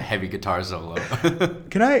the heavy guitar solo.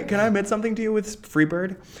 Can I admit something to you with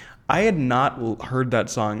Freebird? I had not heard that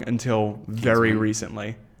song until very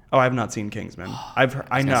recently. Oh, I have not seen Kingsman.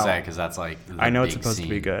 I know. Because that's like I know it's big supposed to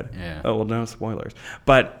be scene. good. Yeah. Oh well, no spoilers.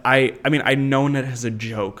 But I mean, I've known it as a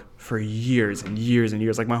joke for years and years and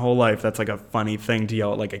years. Like my whole life, that's like a funny thing to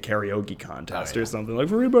yell at like a karaoke contest or something like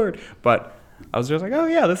Freebird. But I was just like, oh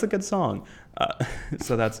yeah, that's a good song.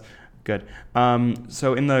 So that's good.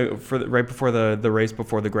 So right before the race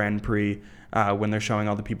before the Grand Prix, when they're showing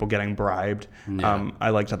all the people getting bribed, I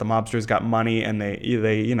liked how the mobsters got money and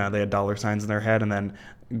they had dollar signs in their head, and then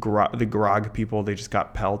the grog people, they just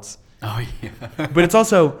got pelts. Oh yeah. But it's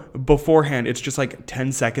also beforehand. It's just like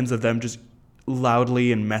 10 seconds of them just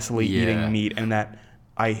loudly and messily eating meat, and that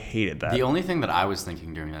I hated that. The only thing that I was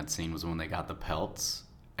thinking during that scene was when they got the pelts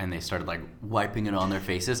and they started like wiping it on their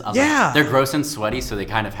faces. I was like, they're gross and sweaty, so they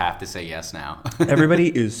kind of have to say yes now.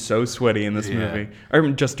 Everybody is so sweaty in this movie, or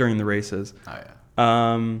just during the races. Oh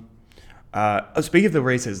yeah. Speaking of the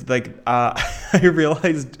races, like I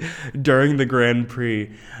realized during the Grand Prix,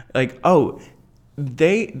 like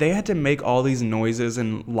they had to make all these noises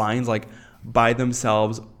and lines like by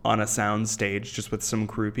themselves on a sound stage just with some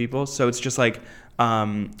crew people. So it's just like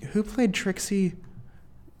who played Trixie?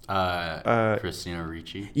 Christina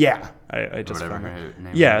Ricci. Yeah, I just whatever found her it.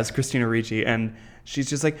 name Yeah, is. it's Christina Ricci, and she's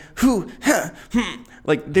just like whoo, huh,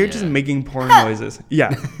 like they're just making porn noises.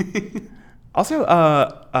 Yeah. Also,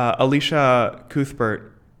 Alicia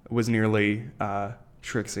Cuthbert was nearly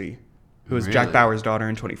Trixie, who was Jack Really? Bauer's daughter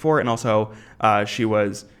in 24, and also she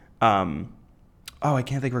was, I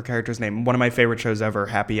can't think of her character's name. One of my favorite shows ever,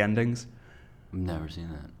 Happy Endings. I've never seen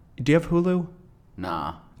that. Do you have Hulu?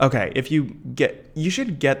 Nah. Okay, you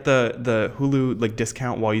should get the Hulu like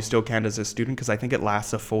discount while you still can as a student, because I think it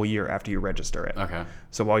lasts a full year after you register it. Okay.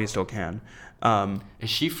 So while you still can. Is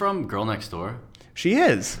she from Girl Next Door? She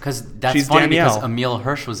is. Because that's She's funny Danielle. because Emil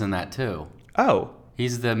Hirsch was in that too. Oh.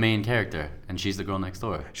 He's the main character, and she's the girl next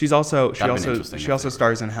door. She That'd also been interesting if they were.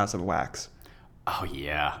 stars in House of Wax. Oh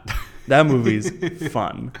yeah. That movie's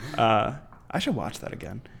fun. I should watch that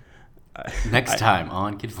again. Next time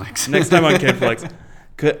on KidFlix. Next time on KidFlix.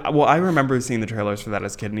 Well, I remember seeing the trailers for that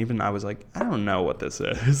as a kid, and even I was like, I don't know what this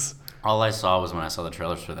is. All I saw was when I saw the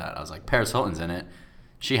trailers for that. I was like, Paris Hilton's in it.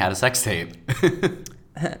 She had a sex tape.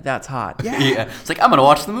 That's hot. Yeah. Yeah. It's like, I'm going to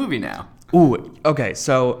watch the movie now. Ooh, okay.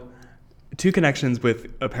 So, two connections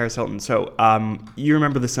with Paris Hilton. So, you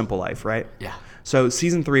remember The Simple Life, right? Yeah. So,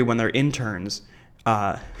 season 3, when they're interns,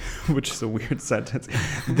 which is a weird sentence,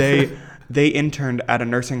 they interned at a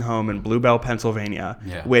nursing home in Bluebell, Pennsylvania,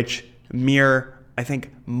 which I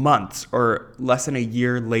think months or less than a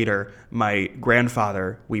year later, my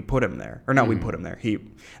grandfather, we put him there. Or not we put him there.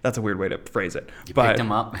 That's a weird way to phrase it. Picked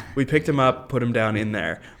him up? We picked him up, put him down in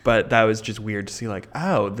there. But that was just weird to see like,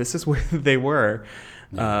 oh, this is where they were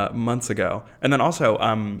months ago. And then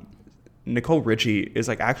also, Nicole Richie is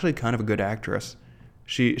like actually kind of a good actress.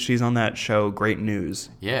 She's on that show, Great News.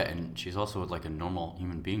 Yeah, and she's also like a normal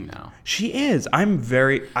human being now. She is.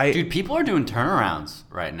 Dude, people are doing turnarounds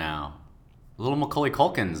right now. Little Macaulay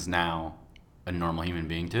Culkin's now a normal human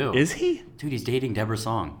being too. Is he? Dude, he's dating Deborah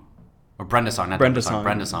Song. Or Brenda Song, not Brenda Deborah Song. Song.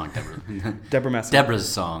 Brenda Song. Deborah. Deborah Messing. Deborah's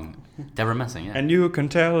Song. Deborah Messing, yeah. And you can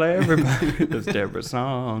tell everybody it's Deborah's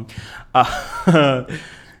song.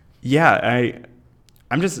 Yeah,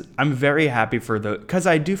 I'm very happy for because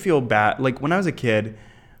I do feel bad. Like when I was a kid,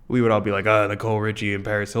 we would all be like, oh, Nicole Richie and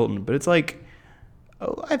Paris Hilton. But it's like,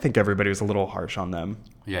 I think everybody was a little harsh on them.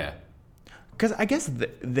 Yeah. Because I guess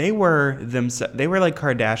they were themselves. They were like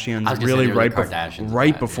Kardashians, really they were the Kardashians right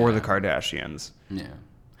of that, before yeah. the Kardashians. Yeah.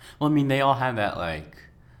 Well, I mean, they all have that like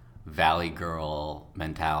Valley Girl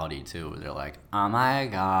mentality too. Where they're like, oh my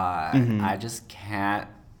god, I just can't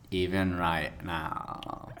even right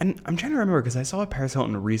now. And I'm trying to remember because I saw Paris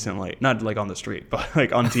Hilton recently, not like on the street, but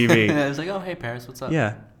like on TV. I was like, oh hey Paris, what's up?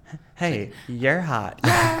 Yeah. Hey, you're hot.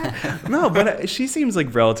 No, but she seems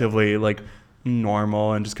like relatively like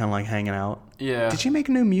normal and just kind of like hanging out. Yeah. Did she make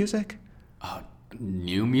new music?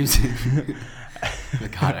 New music?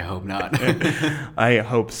 God, I hope not. I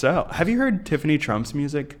hope so. Have you heard Tiffany Trump's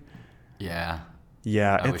music? Yeah.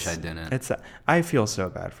 Yeah. I wish I didn't. I feel so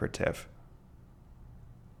bad for Tiff.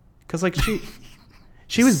 Cause like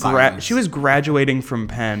she was graduating from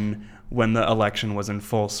Penn when the election was in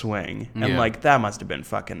full swing, and like that must have been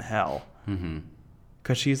fucking hell. Mm-hmm.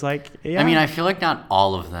 Cause she's like, yeah. I mean, I feel like not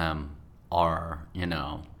all of them are,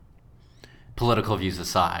 political views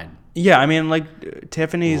aside. Yeah, I mean, like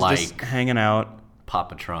Tiffany's just Like hanging out.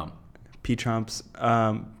 Papa Trump, P. Trump's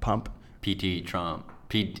pump. PT Trump,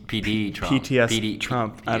 PD Trump, PTS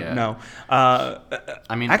Trump. Yeah. No.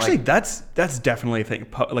 I mean, actually, like, that's definitely a thing.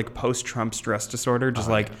 Like post-Trump stress disorder, just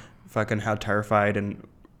like fucking how terrified and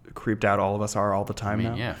creeped out all of us are all the time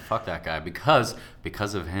now. yeah, fuck that guy. Because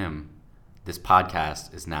of him, this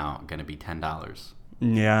podcast is now going to be $10.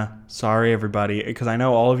 Yeah, sorry everybody, because I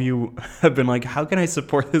know all of you have been like, how can I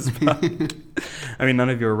support this podcast? I mean, none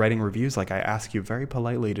of you are writing reviews like I ask you very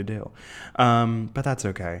politely to do. But that's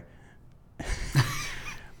okay.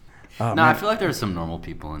 I feel like there's some normal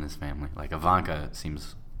people in his family. Like Ivanka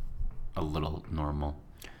seems a little normal.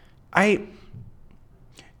 I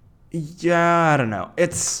don't know.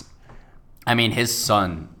 I mean, his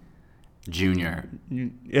son, Junior,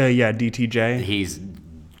 DTJ. he's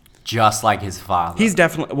just like his father. He's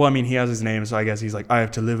definitely, well, I mean, he has his name, so I guess he's like, I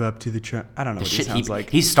have to live up to the I don't know what he sounds like.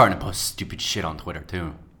 He's starting to post stupid shit on Twitter,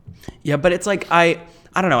 too. Yeah, but it's like, I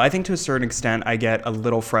don't know. I think to a certain extent, I get a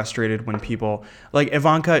little frustrated when people, like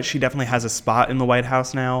Ivanka, she definitely has a spot in the White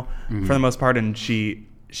House now, for the most part, and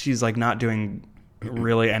she's like not doing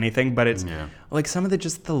really anything, but it's like some of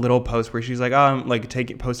the little posts where she's like, oh, I'm like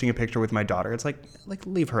posting a picture with my daughter. It's like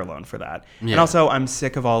leave her alone for that. Yeah. And also, I'm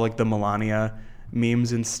sick of all like the Melania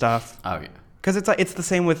memes and stuff. Oh yeah, because it's the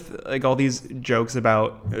same with like all these jokes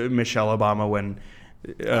about Michelle Obama when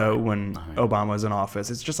Obama was in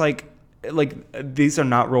office. It's just like these are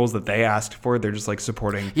not roles that they asked for. They're just like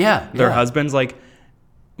supporting their husbands. Like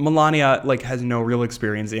Melania like has no real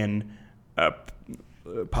experience in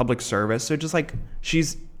public service, so just like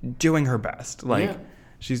she's doing her best. Like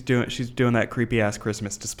she's doing that creepy ass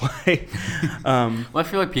Christmas display. Well, I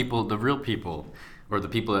feel like the real people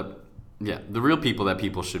that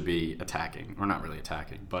people should be attacking, or not really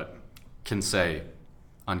attacking, but can say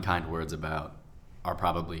unkind words about, are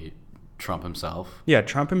probably Trump himself. Yeah,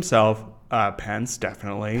 Trump himself, Pence,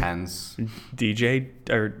 definitely. Pence. DJ,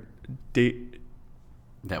 or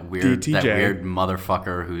that weird DTJ.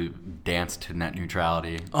 motherfucker who danced to net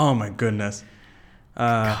neutrality. Oh my goodness.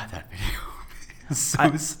 God, that video is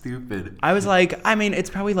so stupid. I was like, I mean,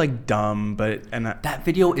 it's probably like dumb, but that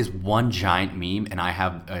video is one giant meme, and I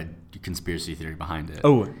have a conspiracy theory behind it.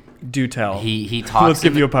 Oh, do tell. He talks. Let's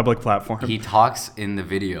give you a public platform. He talks in the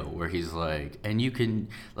video where he's like, and you can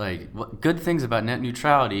good things about net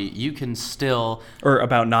neutrality. You can still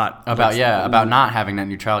about not having net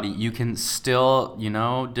neutrality. You can still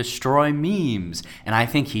destroy memes, and I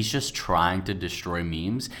think he's just trying to destroy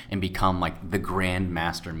memes and become like the grand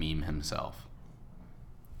master meme himself.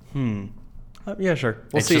 Yeah, sure.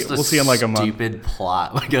 We'll see in like a month. Stupid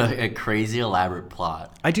plot, like a crazy elaborate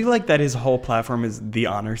plot. I do like that his whole platform is the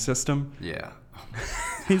honor system. Yeah.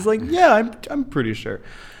 He's like, yeah, I'm pretty sure.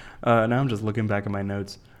 Now I'm just looking back at my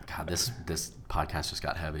notes. God, this podcast just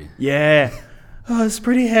got heavy. Yeah. Oh, it's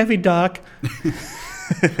pretty heavy, Doc.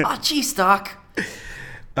 Oh, geez, Doc.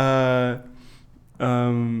 No.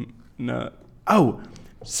 Oh,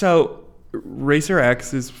 so Racer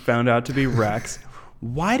X is found out to be Rex.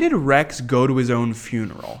 Why did Rex go to his own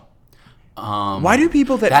funeral? Why do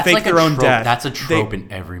people that fake their own death? That's a trope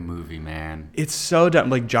in every movie, man. It's so dumb.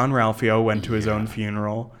 Like John Ralphio went to his own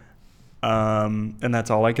funeral, and that's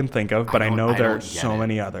all I can think of. But I know there are so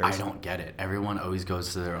many others. I don't get it. Everyone always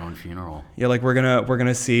goes to their own funeral. Yeah, like we're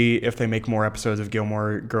gonna see if they make more episodes of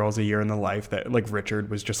Gilmore Girls: A Year in the Life that like Richard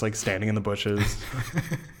was just like standing in the bushes.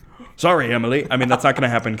 Sorry, Emily. I mean, that's not gonna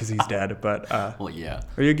happen because he's dead. But well, yeah.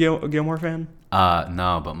 Are you a Gilmore fan?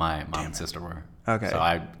 No, but my mom and sister were. Okay. So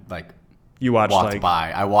I like. You watched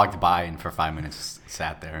I walked by and for 5 minutes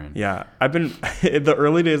sat there. And yeah, I've been in the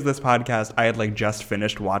early days of this podcast. I had like just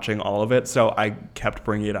finished watching all of it, so I kept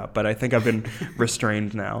bringing it up. But I think I've been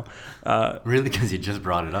restrained now. Really, because you just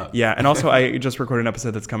brought it up. Yeah, and also I just recorded an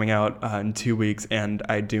episode that's coming out in 2 weeks, and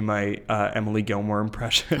I do my Emily Gilmore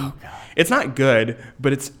impression. Oh, God. It's not good,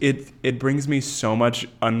 but it brings me so much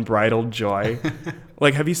unbridled joy.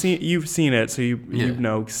 Like, you've seen it, so you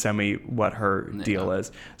know semi what her deal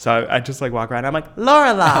is. So I just like walk around, I'm like,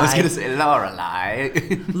 Lorelai. I was gonna say Lorelai.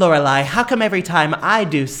 Lorelai, how come every time I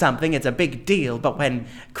do something, it's a big deal, but when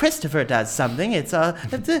Christopher does something, it's or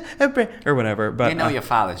whatever. But you know your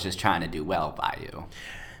father's just trying to do well by you,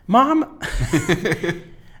 Mom.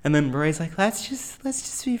 And then Rory's like, let's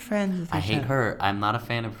just be friends with each I hate other. her. I'm not a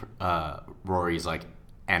fan of Rory's like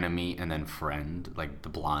enemy and then friend, like the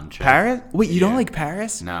blonde chick. Paris? Wait, you don't Yeah. like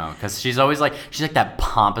Paris? No, because she's always like that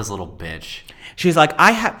pompous little bitch. She's like, She's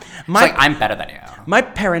like, I'm better than you. My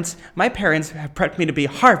parents have prepped me to be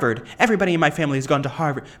Harvard. Everybody in my family has gone to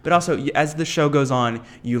Harvard. But also, as the show goes on,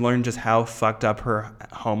 you learn just how fucked up her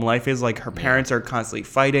home life is. Like, her parents are constantly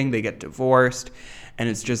fighting. They get divorced. And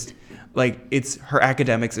it's just, like, her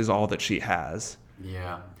academics is all that she has.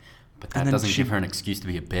 Yeah, but And that then doesn't give her an excuse to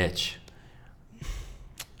be a bitch.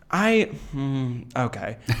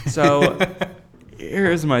 Okay. So,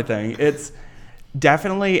 here's my thing. It's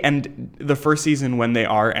definitely, and the first season when they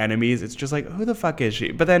are enemies, it's just like, who the fuck is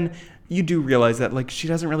she? But then you do realize that, like, she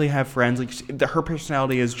doesn't really have friends. Like, her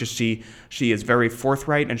personality is just she is very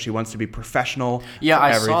forthright and she wants to be professional. Yeah,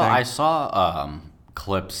 for I saw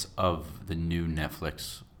clips of the new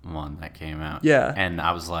Netflix one that came out. Yeah. And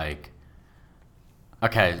I was like,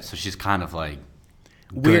 okay, so she's kind of like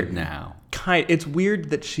Weird good now. It's weird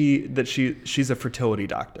that she's a fertility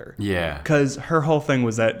doctor. Yeah. Because her whole thing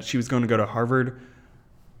was that she was going to go to Harvard,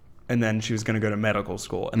 and then she was going to go to medical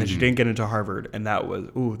school, and then she didn't get into Harvard, and that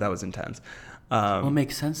was intense. Well, it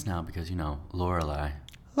makes sense now because Lorelai.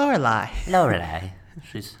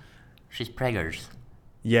 She's preggers.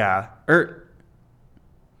 Yeah.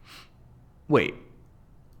 Wait,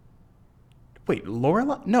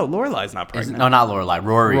 Lorelai? No, Lorelai's not pregnant. No, not Lorelai.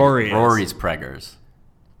 Rory is. Rory's preggers.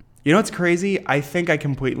 You know what's crazy? I think I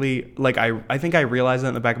completely, like, I think I realized it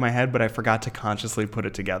in the back of my head, but I forgot to consciously put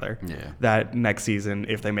it together. Yeah. That next season,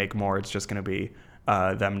 if they make more, it's just going to be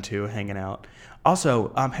them two hanging out.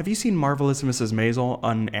 Also, have you seen Marvelous Mrs. Maisel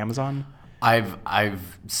on Amazon?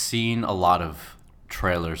 I've seen a lot of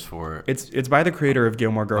trailers for it. It's by the creator of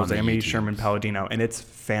Gilmore Girls, On the Amy YouTubes. Sherman Palladino, and it's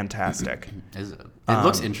fantastic. Is it? It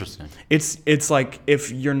looks interesting. It's like,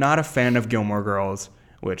 if you're not a fan of Gilmore Girls,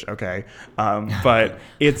 which, okay, but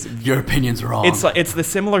it's Your opinion's wrong. it's the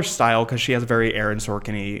similar style because she has a very Aaron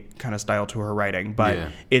Sorkin-y kind of style to her writing, but Yeah.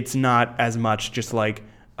 it's not as much just like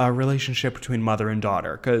a relationship between mother and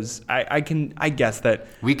daughter, because I guess that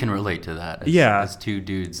We can relate to that. As two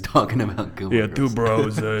dudes talking about Gilmore Girls. two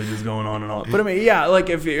bros just going on and on. But I mean, yeah,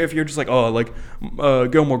 like if you're just like, oh, like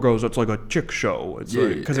Gilmore Girls, it's like a chick show. It's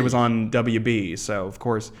because it was on WB, so of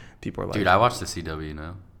course people are like, Dude, I watch the CW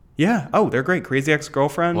now. yeah, oh, they're great. Crazy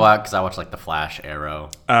Ex-Girlfriend. Well, because I watch like The Flash, Arrow.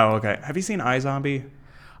 Oh, okay. Have you seen iZombie?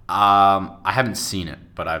 I haven't seen it,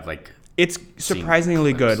 but I've like. It's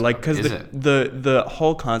surprisingly clips good, like, of because it. the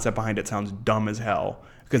whole concept behind it sounds dumb as hell,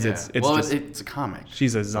 because it's just it's a comic.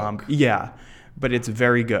 she's a zombie, yeah, but it's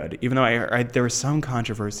very good. Even though there was some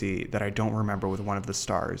controversy that I don't remember with one of the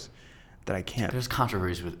stars, that I can't. There's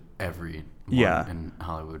controversy with every one in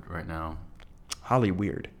Hollywood right now. Holly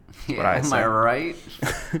weird. Yeah, am I right?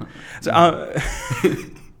 So,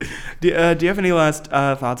 do you have any last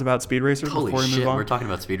thoughts about Speed Racer Holy before we shit, move on? we're talking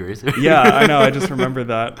about Speed Racer. Yeah, I know. I just remembered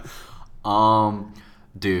that.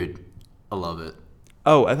 Dude, I love it.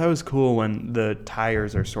 Oh, I thought it was cool when the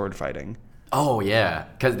tires are sword fighting. Oh yeah,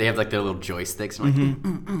 because they have like their little joysticks. And,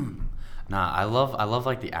 like, Nah, I love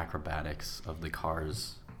like the acrobatics of the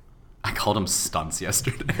cars. I called them stunts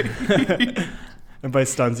yesterday. And by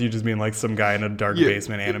stunts, you just mean like some guy in a dark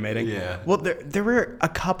basement animating. Yeah. Well, there were a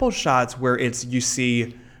couple shots where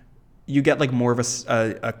you get like more of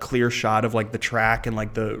a clear shot of like the track and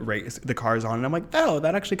like the cars on, and I'm like, oh,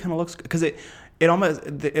 that actually kind of looks, because it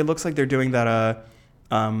looks like they're doing that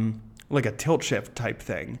like a tilt shift type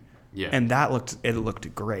thing. Yeah. And that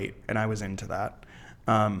looked great, and I was into that.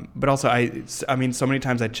 But also, I mean, so many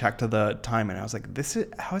times I checked to the time, and I was like,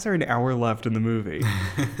 how is there an hour left in the movie?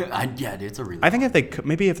 Yeah, dude, it's a really. I think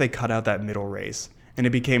if they cut out that middle race, and it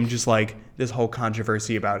became just like this whole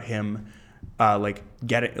controversy about him, like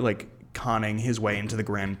conning his way into the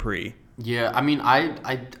Grand Prix. Yeah, I mean,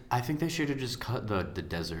 I think they should have just cut the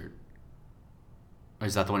desert.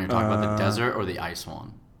 Is that the one you're talking about, the desert or the ice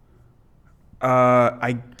one?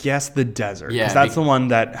 I guess the desert. Yeah, because that's the one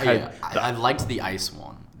that had. Yeah, I liked the ice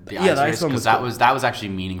one. The Yeah, the ice race, one was because that was actually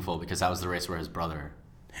meaningful because that was the race where his brother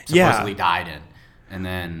Yeah. supposedly died in, and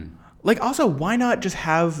then Like, also, why not just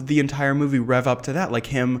have the entire movie rev up to that? Like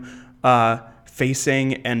him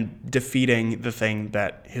facing and defeating the thing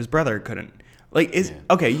that his brother couldn't. Like,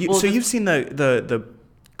 okay? You've seen the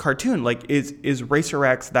cartoon. Like, is Racer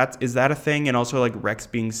Rex? Is that a thing? And also, like, Rex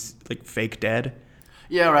being like fake dead.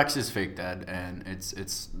 yeah, Rex is fake dead, and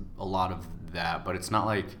it's a lot of that, but it's not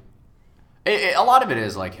like a lot of it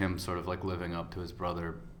is like him sort of like living up to his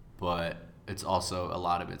brother, but it's also a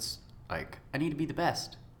lot of it's like I need to be the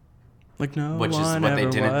best. Like, no Which is one what they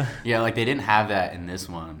ever didn't. was. Yeah, like they didn't have that in this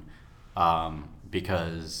one,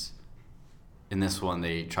 because in this one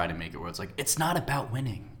they try to make it where it's like it's not about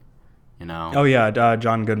winning, you know. Oh yeah,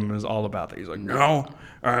 John Goodman was all about that. He's like, no,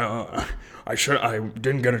 I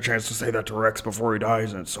didn't get a chance to say that to Rex before he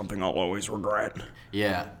dies, and it's something I'll always regret.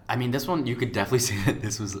 Yeah, I mean this one you could definitely see that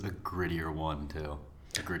this was a grittier one too,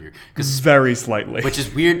 because Very slightly. which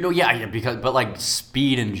is weird. No, yeah, but like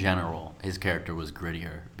Speed in general, his character was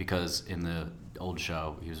grittier because in the old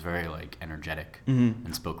show he was very like energetic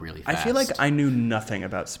and spoke really I fast. feel like I knew nothing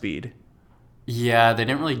about Speed. Yeah, they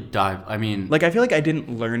didn't really dive. I mean, Like, I feel like I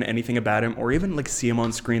didn't learn anything about him or even, like, see him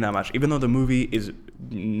on screen that much, even though the movie is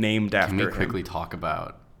named after can we him. quickly talk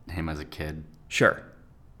about him as a kid? Sure.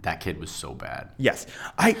 That kid was so bad. Yes.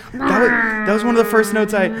 That was one of the first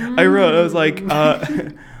notes I wrote. I was like,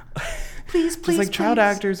 Please, just like child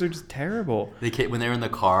actors are just terrible. When they were in the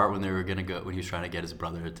car, when he was trying to get his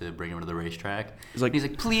brother to bring him to the racetrack, he's like,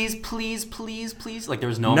 please, please, please, please. Like there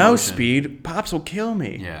was no No emotion. Speed. Pops will kill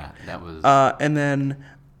me. Yeah, that was. And then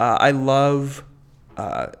I love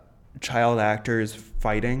child actors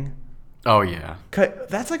fighting. Oh yeah.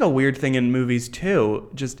 That's like a weird thing in movies too.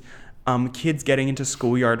 Just kids getting into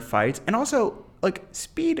schoolyard fights, and also like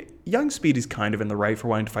young Speed is kind of in the right for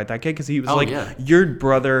wanting to fight that kid because he was your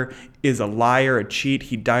brother is a liar, a cheat.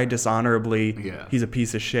 He died dishonorably. Yeah. He's a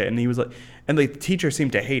piece of shit, and he was like. And the teacher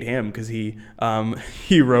seemed to hate him because he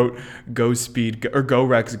wrote "Go Speed" or "Go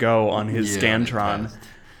Rex Go" on his Scantron.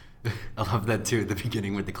 I love that too. At the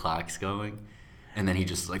beginning with the clocks going, and then he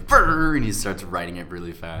just like brrr, and he starts writing it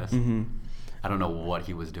really fast. Mm-hmm. I don't know what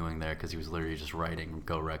he was doing there because he was literally just writing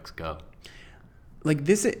 "Go Rex Go." Like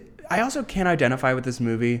this, I also can't identify with this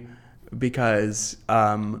movie because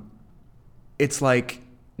it's like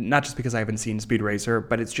not just because I haven't seen Speed Racer,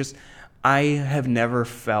 but it's just I have never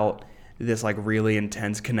felt this like really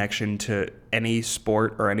intense connection to any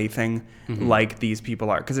sport or anything like these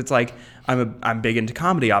people are, because it's like I'm big into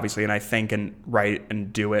comedy obviously, and I think and write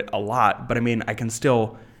and do it a lot, but I mean I can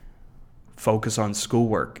still focus on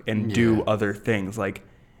schoolwork and do other things. Like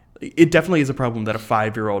it definitely is a problem that a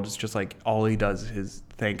 5-year-old is just like all he does is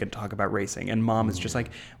think and talk about racing, and mom is just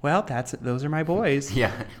like, well, those are my boys.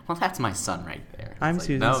 Yeah, well, that's my son right there. I'm like,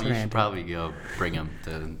 Susan no, Sarandon. you should probably go bring him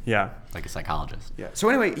to like a psychologist. Yeah. So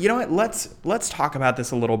anyway, you know what? Let's talk about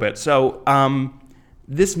this a little bit. So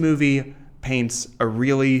this movie paints a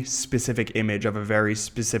really specific image of a very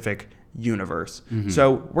specific universe.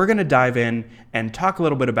 So we're going to dive in and talk a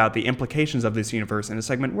little bit about the implications of this universe in a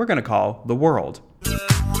segment we're going to call The World.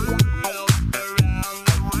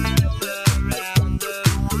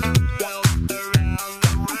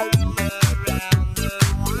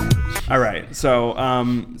 All right, so how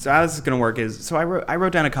this is gonna work is I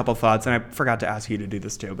wrote down a couple thoughts, and I forgot to ask you to do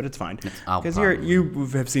this too, but it's fine because you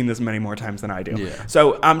have seen this many more times than I do. Yeah.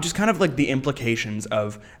 So just kind of like the implications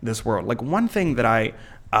of this world. Like one thing that I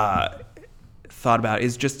thought about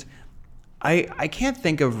is just I can't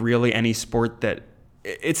think of really any sport that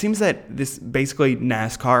it seems that this basically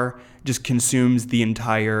NASCAR just consumes the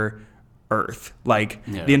entire Earth. Like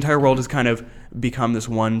the entire world has kind of become this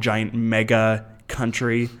one giant mega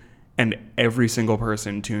country. And every single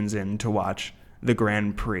person tunes in to watch the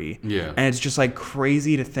Grand Prix. Yeah. And it's just like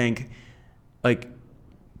crazy to think like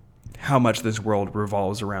how much this world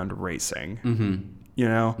revolves around racing. Mm-hmm. You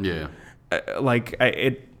know? Yeah.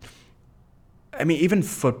 I mean, even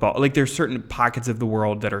football. Like there's certain pockets of the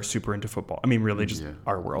world that are super into football. I mean, really just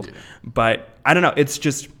our world. Yeah. But I don't know. It's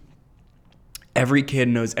just every kid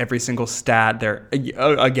knows every single stat.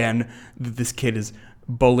 Again, this kid is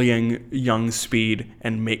bullying young Speed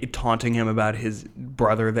and taunting him about his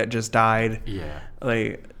brother that just died. Yeah.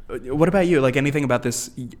 Like, what about you? Like, anything about this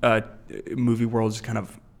movie world just kind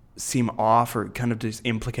of seem off or kind of just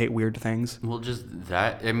implicate weird things? Well, just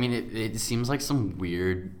that. I mean, it seems like some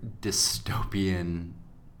weird dystopian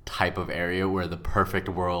type of area where the perfect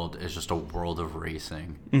world is just a world of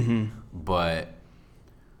racing. Mm-hmm. But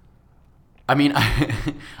I mean,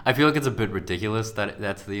 I feel like it's a bit ridiculous that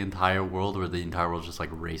that's the entire world, where the entire world's just like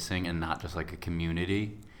racing and not just like a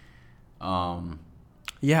community.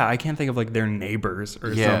 Yeah, I can't think of like their neighbors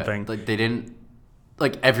or something. Like they didn't.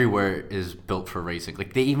 Like everywhere is built for racing.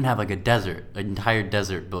 Like they even have like a desert, an entire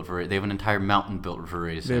desert built for racing. They have an entire mountain built for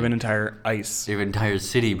racing. They have an entire ice. They have an entire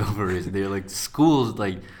city built for racing. They're like schools.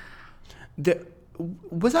 Like,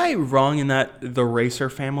 was I wrong in that the Racer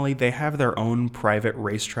family, they have their own private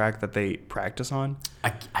racetrack that they practice on? I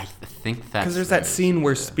think that's because there's that scene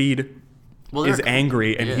where Speed is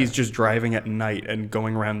angry and he's just driving at night and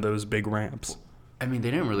going around those big ramps. I mean,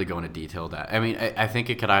 they didn't really go into detail that. I mean, I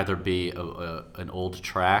think it could either be an old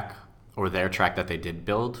track or their track that they did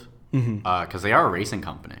build, because they are a racing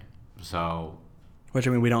company. So, which,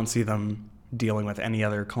 I mean, we don't see them dealing with any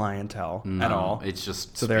other clientele at all. It's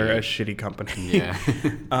just so they're a shitty company. Yeah.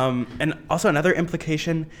 And also another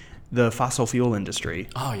implication, the fossil fuel industry.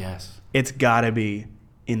 Oh yes. It's gotta be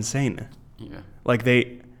insane. Yeah. Like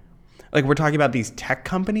we're talking about these tech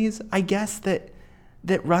companies, I guess, that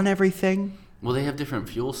run everything. Well, they have different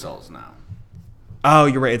fuel cells now. Oh,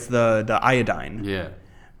 you're right. It's the iodine. Yeah.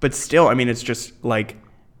 But still, I mean, it's just like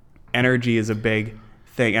energy is a big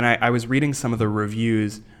thing. And I was reading some of the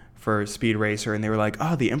reviews for Speed Racer, and they were like,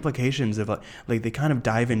 oh, the implications of like they kind of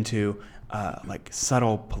dive into like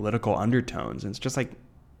subtle political undertones. And it's just like,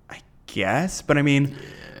 I guess. But I mean,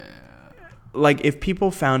 like if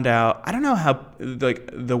people found out, I don't know how like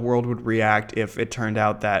the world would react if it turned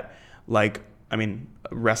out that like, I mean,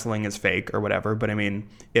 wrestling is fake or whatever, but I mean,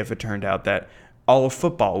 if it turned out that all of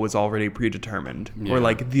football was already predetermined, or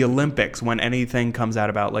like the Olympics, when anything comes out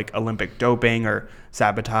about like Olympic doping or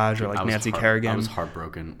sabotage or like Nancy Kerrigan. I was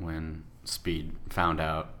heartbroken when Speed found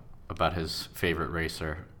out about his favorite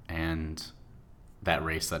racer and that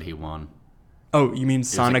race that he won. Oh, you mean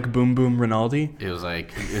Sonic Boom Boom Rinaldi? It was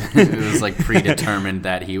like predetermined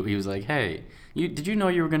that he was like, hey, did you know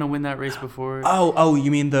you were going to win that race before? Oh, you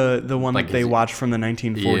mean the one like that they watched from the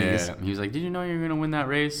 1940s? Yeah. He was like, did you know you were going to win that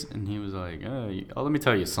race? And he was like, let me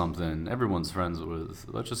tell you something. Everyone's friends with,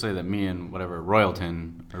 let's just say that me and whatever,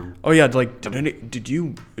 Royalton. Oh, yeah. Like,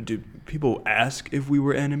 did people ask if we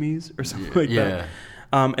were enemies or something like that?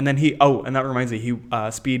 And then and that reminds me,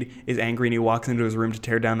 Speed is angry and he walks into his room to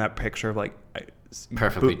tear down that picture of like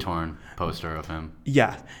perfectly torn poster of him.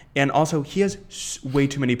 Yeah, and also he has way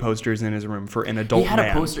too many posters in his room for an adult man.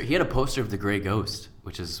 He had a poster of the Gray Ghost,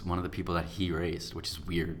 which is one of the people that he raced, which is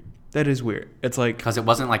weird. That is weird. It's like because it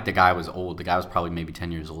wasn't like the guy was old. The guy was probably maybe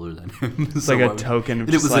 10 years older than him. It's like a token. It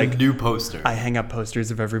was like a new poster. I hang up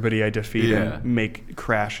posters of everybody I defeat and make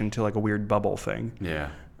Crash into like a weird bubble thing. Yeah.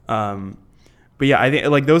 But yeah, I think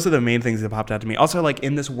like those are the main things that popped out to me. Also, like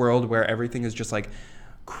in this world where everything is just like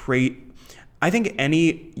I think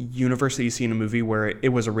any universe that you see in a movie where it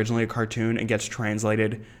was originally a cartoon and gets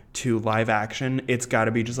translated to live action, it's got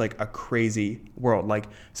to be just like a crazy world. Like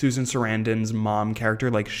Susan Sarandon's mom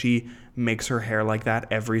character, like she makes her hair like that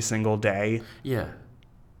every single day. Yeah.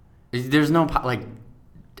 There's no like,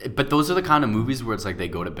 but those are the kind of movies where it's like they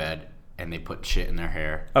go to bed and they put shit in their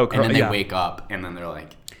hair. Oh, and then they wake up and then they're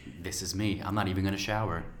like, this is me. I'm not even going to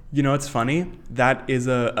shower. You know, it's funny. That is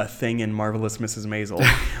a thing in Marvelous Mrs. Maisel.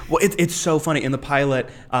 Well, it's so funny. In the pilot,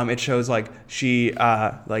 it shows like she,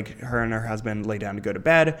 like her and her husband lay down to go to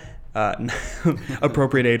bed.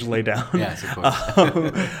 Appropriate age, lay down. Yes, of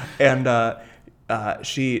course. And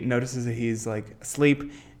she notices that he's like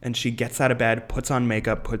asleep, and she gets out of bed, puts on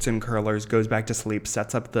makeup, puts in curlers, goes back to sleep,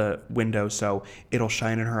 sets up the window so it'll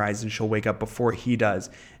shine in her eyes and she'll wake up before he does.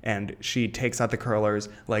 And she takes out the curlers,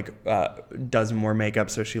 like does more makeup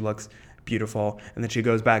so she looks beautiful. And then she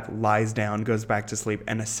goes back, lies down, goes back to sleep.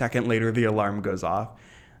 And a second later, the alarm goes off.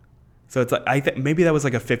 So it's like, maybe that was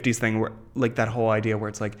like a 50s thing where like that whole idea where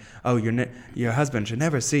it's like, oh, your husband should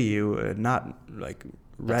never see you not like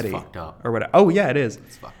ready. That's fucked up. Or whatever. Oh yeah, it is.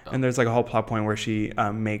 It's fucked up. And there's like a whole plot point where she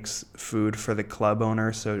makes food for the club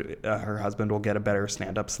owner so her husband will get a better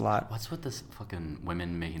stand-up slot. What's with this fucking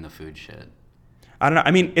women making the food shit? I don't know.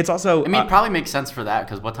 I mean, it's also... it probably makes sense for that,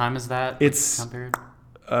 because what time is that? It's time period?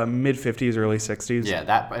 Mid-50s, early 60s.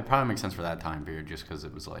 Yeah, it probably makes sense for that time period, just because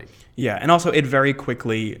it was like... Yeah, and also it very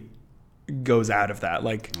quickly goes out of that.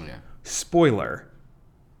 Like, spoiler.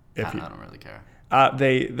 I don't really care.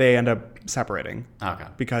 They end up separating. Okay.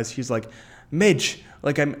 Because he's like, Midge,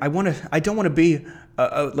 like I don't want to be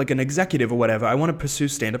like an executive or whatever. I want to pursue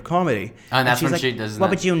stand-up comedy. And that's she's when like, she does. What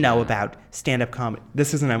would you know about stand-up comedy?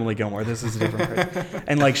 This isn't Emily Gilmore. This is a different person.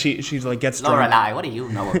 And like she's like gets drunk. Lorelai, what do you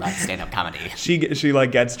know about stand-up comedy? She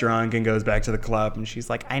like gets drunk and goes back to the club, and she's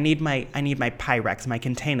like, I need my Pyrex, my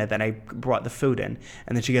container that I brought the food in.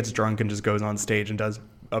 And then she gets drunk and just goes on stage and does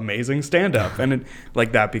amazing stand-up, and it,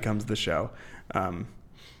 like that becomes the show.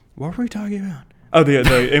 What were we talking about? Oh,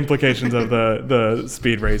 the implications of the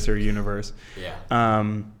Speed Racer universe. Yeah.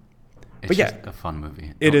 It's just a fun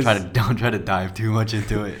movie. Don't try to dive too much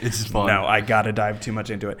into it. It's just fun. No, I gotta dive too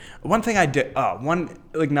much into it. One thing I did.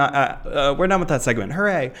 We're done with that segment.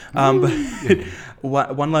 Hooray! But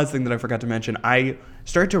one last thing that I forgot to mention. I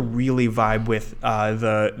started to really vibe with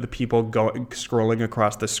the people scrolling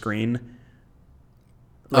across the screen.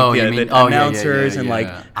 Like the announcers and like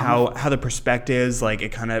how the perspectives, like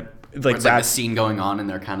it kind of. Like it's like the scene going on and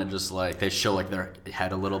they're kind of just like they show like their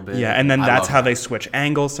head a little bit. Yeah, and then that's how they switch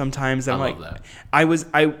angles sometimes. And I like love that. I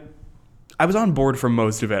was on board for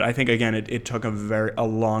most of it. I think again it took a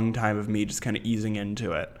long time of me just kind of easing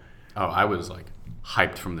into it. Oh, I was like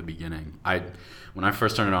hyped from the beginning. When I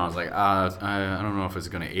first turned it on, I was like, I don't know if it's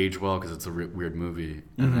gonna age well because it's a weird movie.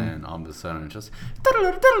 And then all of a sudden it's just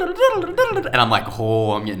and I'm like,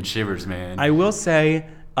 oh, I'm getting shivers, man. I will say.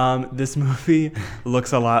 This movie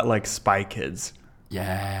looks a lot like Spy Kids.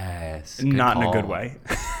 Yes. Not in a good way.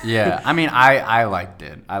 Yeah. I mean, I liked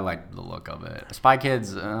it. I liked the look of it. Spy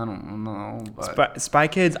Kids, I don't know. But Spy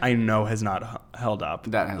Kids, I know has not held up.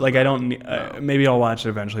 No. Maybe I'll watch it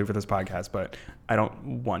eventually for this podcast, but I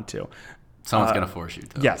don't want to. Someone's going to force you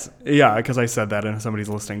to. Yes. Yeah, because I said that and if somebody's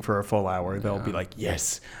listening for a full hour, they'll be like,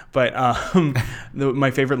 yes. But my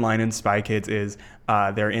favorite line in Spy Kids is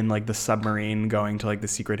they're in like the submarine going to like the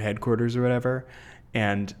secret headquarters or whatever.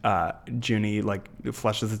 And Junie like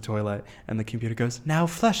flushes the toilet and the computer goes, now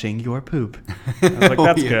flushing your poop. I was like,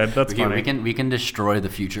 that's good. That's funny. We can destroy the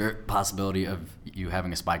future possibility of you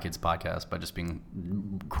having a Spy Kids podcast by just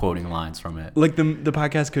quoting lines from it. Like the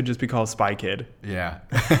podcast could just be called Spy Kid. Yeah.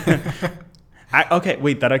 Okay,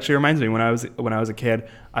 wait. That actually reminds me. When I was a kid,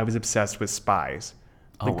 I was obsessed with spies.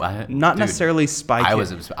 Like, necessarily Spy Kid.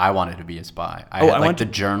 I wanted to be a spy. I had the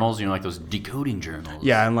journals, like those decoding journals.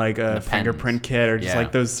 Yeah, and like a fingerprint kit, or just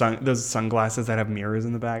like those sunglasses that have mirrors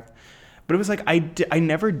in the back. But it was like I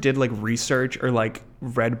never did like research or like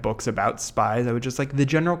read books about spies. I would just like the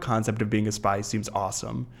general concept of being a spy seems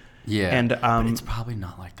awesome. Yeah, and but it's probably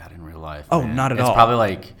not like that in real life. Oh, man. Not at all. It's probably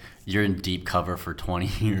like you're in deep cover for 20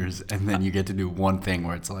 years, and then you get to do one thing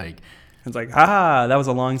where it's like, haha, that was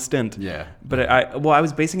a long stint. Yeah. But I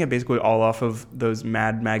was basing it basically all off of those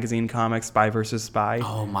Mad Magazine comics, Spy versus Spy.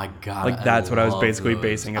 Oh my God. Like that's what I was basically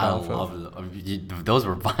basing it off of. Those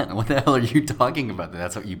were violent. What the hell are you talking about?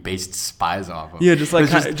 That's what you based spies off of. Yeah, just like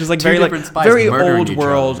very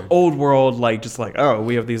old world, like just like, oh,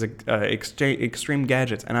 we have these extreme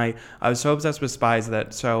gadgets. And I was so obsessed with spies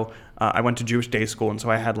that I went to Jewish day school, and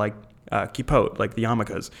so I had like kippot, like the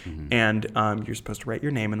yarmulkes, and you're supposed to write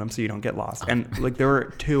your name in them so you don't get lost. And like there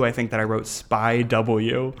were two, I think, that I wrote Spy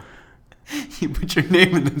W. You put your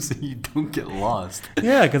name in them so you don't get lost.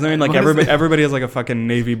 Yeah, because I mean, like everybody has like a fucking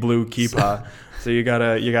navy blue kippah, so you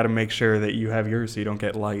gotta make sure that you have yours so you don't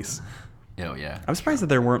get lice. Oh yeah. I'm surprised that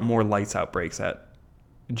there weren't more lice outbreaks at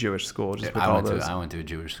Jewish school. I went to a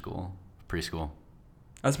Jewish school, preschool.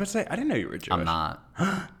 I was about to say I didn't know you were Jewish. I'm not.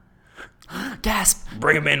 Gasp!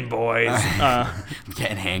 Bring him in, boys.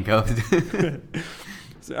 Getting handcuffed.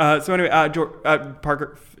 So anyway,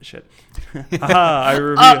 Parker, shit.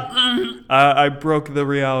 I broke the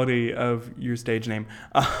reality of your stage name.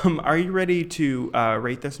 Are you ready to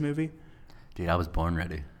rate this movie? Dude, I was born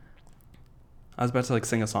ready. I was about to like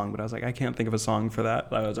sing a song, but I was like, I can't think of a song for that.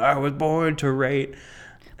 I was born to rate.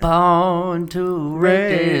 Born to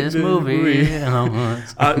rate this movie.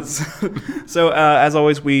 So as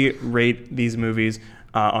always, we rate these movies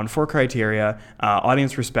on 4 criteria: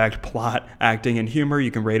 audience respect, plot, acting, and humor. You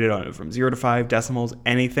can rate it from 0 to 5 decimals,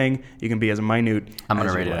 anything. You can be as minute. I'm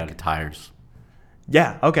gonna rate it out of tires.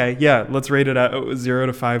 Yeah. Okay. Yeah. Let's rate it at 0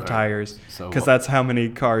 to 5 tires, because that's how many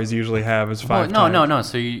cars usually have is 5. No.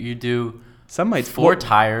 So you do. Some might 4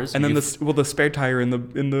 tires, and then the spare tire in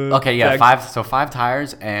the. Okay, yeah, bag. 5. So 5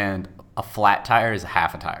 tires, and a flat tire is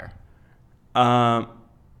half a tire.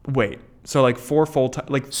 Wait. So like 4 full tires.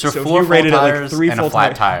 Like so if 4 you full rated tires it like 3 and full a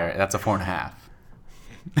flat tire. That's a 4.5.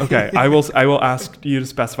 Okay, I will ask you to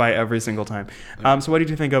specify every single time. So what did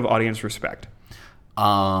you think of audience respect? So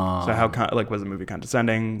how was the movie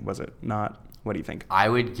condescending? Was it not? What do you think? I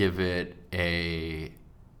would give it a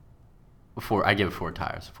 4. I give it 4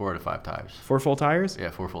 tires. 4 out of 5 tires. 4 full tires?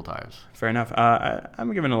 Yeah, 4 full tires. Fair enough.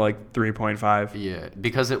 I'm giving it like 3.5. Yeah,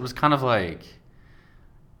 because it was kind of like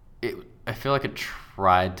I feel like it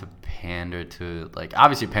tried to pander to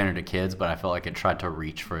obviously pander to kids, but I felt like it tried to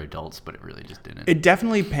reach for adults, but it really just didn't. It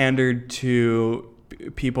definitely pandered to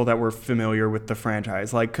people that were familiar with the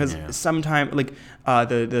franchise, like because Yeah. sometimes like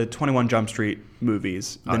the 21 Jump Street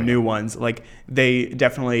movies, the new ones, like they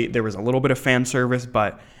definitely there was a little bit of fan service,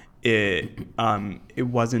 but it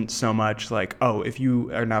wasn't so much like, oh, if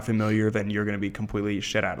you are not familiar, then you're going to be completely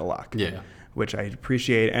shit out of luck. Yeah. Which I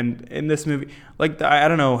appreciate. And in this movie, like I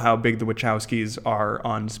don't know how big the Wachowskis are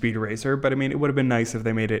on Speed Racer, but I mean, it would have been nice if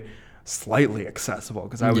they made it slightly accessible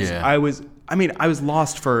because I was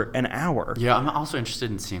lost for an hour. Yeah, I'm also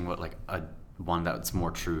interested in seeing what like one that's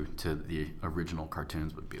more true to the original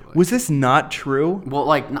cartoons would be like. Was this not true? Well,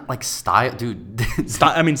 like not like style, dude.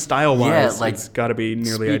 Style wise, Yeah, like, it's got to be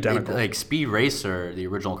nearly identical. Like Speed Racer, the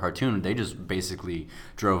original cartoon, they just basically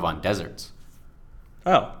drove on deserts.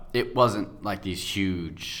 Oh, It wasn't like these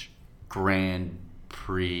huge Grand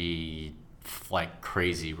Prix like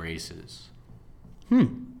crazy races.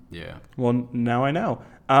 Yeah. well, now I know.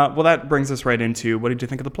 Well, that brings us right into what did you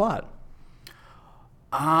think of the plot?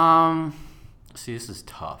 See, this is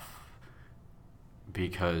tough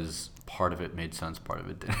because part of it made sense, part of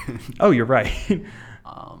it didn't. Oh, you're right.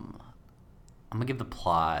 I'm gonna give the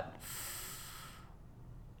plot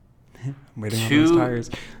I'm waiting on those tires.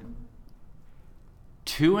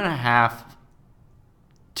 2.5.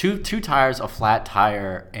 Two tires, a flat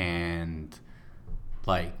tire, and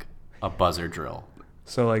like a buzzer drill.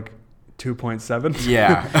 So like 2.7.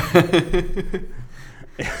 Yeah.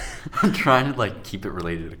 I'm trying to like keep it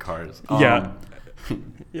related to cars. Yeah.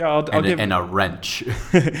 Yeah, I'll give and a wrench.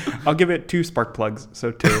 I'll give it 2 spark plugs,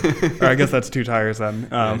 so 2. Or I guess that's 2 tires then. 2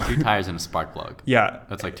 tires and a spark plug. Yeah.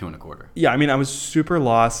 That's like 2.25. Yeah, I mean, I was super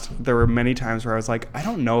lost. There were many times where I was like, I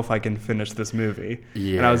don't know if I can finish this movie.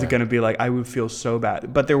 Yeah. And I was going to be like, I would feel so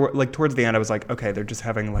bad. But there were, like, towards the end, I was like, okay, they're just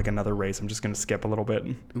having, like, another race. I'm just going to skip a little bit.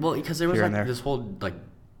 Well, because there was Here and like there. this whole like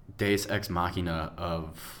Deus Ex Machina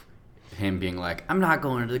of him being like, I'm not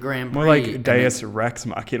going to the Grand Prix. More like And Deus Rex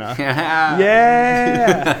Machina. then-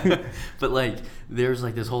 Yeah! But like, there's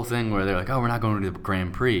like this whole thing where they're like, oh, we're not going to the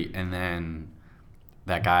Grand Prix. And then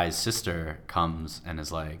that guy's sister comes and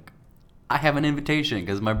is like, I have an invitation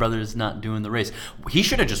because my brother's not doing the race. He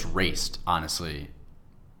should have just raced, honestly.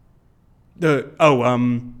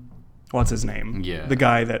 What's his name? Yeah. The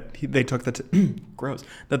guy that they took the gross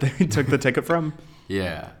that they took the ticket from.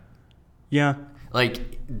 Yeah. Yeah. Like,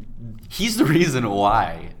 he's the reason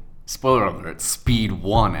why, spoiler alert, Speed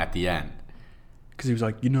won at the end. Because he was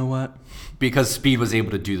like, you know what? Because Speed was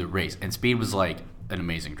able to do the race. And Speed was like an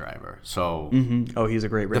amazing driver. So, Oh, he's a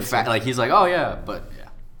great the racer. fact, like, he's like, oh yeah, but yeah.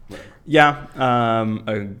 Whatever. Yeah,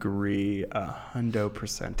 agree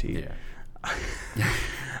 100%.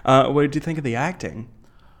 Yeah. What did you think of the acting?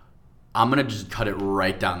 I'm going to just cut it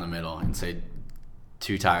right down the middle and say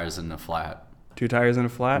 2 tires and a flat. 2 tires and a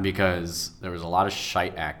flat? Because there was a lot of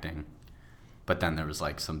shite acting. But then there was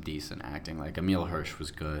like some decent acting. Like Emile Hirsch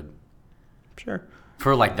was good. Sure.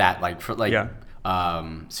 For like that, like for like Yeah.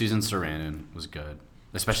 Susan Sarandon was good.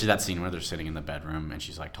 Especially that scene where they're sitting in the bedroom and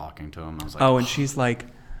she's like talking to him. I was like, Oh, and she's like,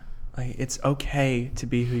 it's okay to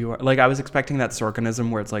be who you are. Like I was expecting that Sorkinism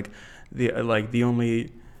where it's like the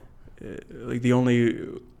only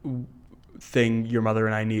thing your mother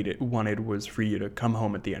and I wanted was for you to come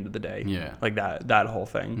home at the end of the day. Yeah. Like that whole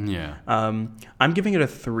thing. Yeah. I'm giving it a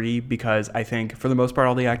 3 because I think for the most part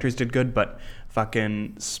all the actors did good, but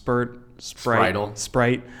fucking Sprite,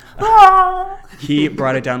 he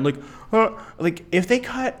brought it down. Like if they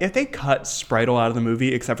cut Spritle out of the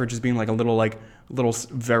movie, except for just being like a little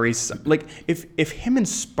very like if him and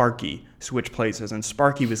Sparky switch places and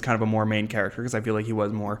Sparky was kind of a more main character because I feel like he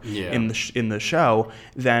was more in the show,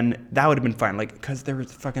 then that would have been fine. Like because there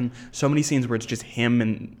was fucking so many scenes where it's just him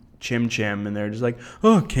and Chim Chim and they're just like,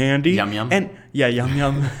 oh, candy, Yum Yum, and yeah, Yum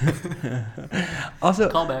Yum. Also,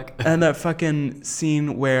 callback. And that fucking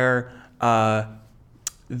scene where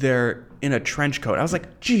they're in a trench coat. I was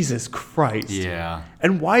like, Jesus Christ. Yeah.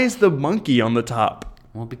 And why is the monkey on the top?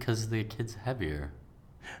 Well, because the kid's heavier.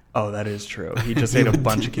 Oh, that is true. He just ate a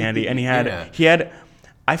bunch of candy, and he had. Yeah.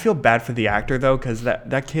 I feel bad for the actor though, because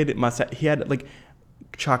that kid he had like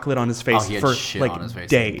chocolate on his face he had for shit like on his face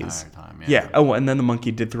days. the entire time, Yeah. Oh, and then the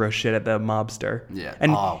monkey did throw shit at the mobster. Yeah.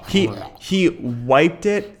 And Oh. he wiped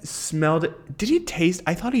it, smelled it. Did he taste?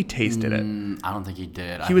 I thought he tasted it. I don't think he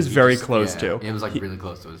did. He was very close to. It was like really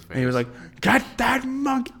close to his face. And he was like, "Got that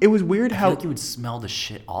monkey." It was weird I how feel like you would smell the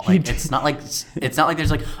shit all. Like, it's not like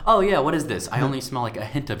there's like, oh yeah, what is this? I only smell like a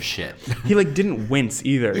hint of shit. he like didn't wince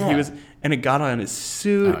either. Yeah. He was, and it got on his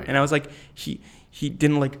suit, Oh, yeah. and I was like, he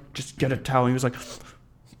didn't like just get a towel. He was like,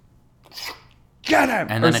 get him,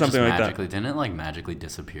 And or then it just something like that. didn't it like magically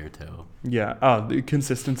disappear too? Yeah. Oh, the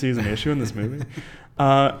consistency is an issue in this movie.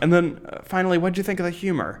 And then finally, what did you think of the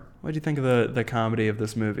humor? What did you think of the comedy of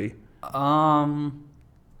this movie? I'm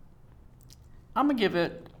gonna give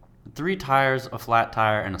it 3 tires, a flat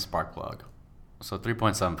tire, and a spark plug. So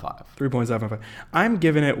 3.75. 3.75. I'm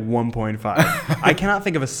giving it 1.5. I cannot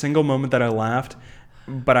think of a single moment that I laughed,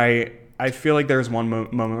 but I feel like there was one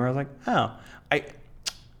moment where I was like, oh,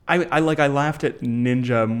 I laughed at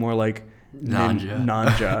Ninja more like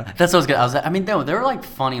Nanja. That's what I was good. I mean, no, there were like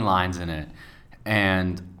funny lines in it,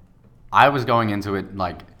 and I was going into it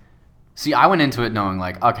like, I went into it knowing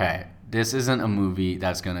like, okay, this isn't a movie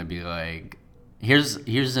that's gonna be like, here's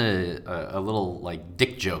a little like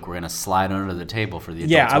dick joke we're gonna slide under the table for the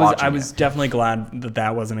adults watching I was definitely glad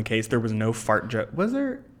that wasn't a case. There was no fart joke. Was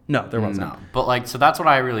there? No, there wasn't. No, but like, so that's what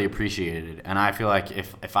I really appreciated, and I feel like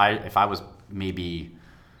if I was maybe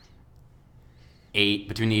 8,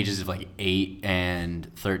 between the ages of like 8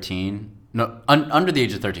 and 13, no, under the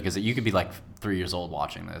age of 13, because you could be like 3 years old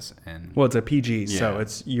watching this, and well, it's a PG, so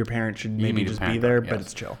it's your parent should maybe just be there, but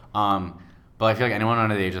it's chill. But I feel like anyone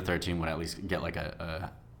under the age of 13 would at least get like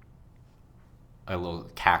a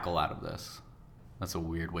little cackle out of this. That's a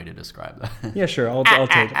weird way to describe that. Yeah, sure. I'll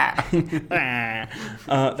take it.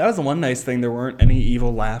 That was the one nice thing. There weren't any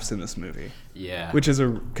evil laughs in this movie. Yeah. Which is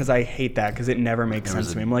because I hate that because it never makes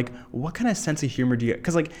sense to me. I'm like, what kind of sense of humor do you?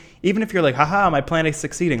 Because like, even if you're like, haha, my plan is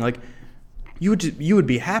succeeding. Like, you would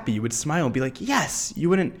be happy. You would smile and be like, yes. You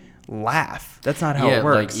wouldn't laugh. That's not how it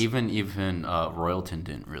works. Like even Royalton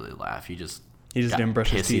didn't really laugh. He just didn't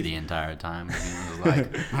brush his teeth the entire time. He was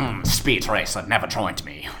like, speed racer never joined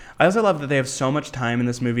me. I also love that they have so much time in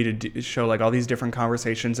this movie to show like all these different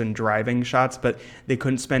conversations and driving shots, but they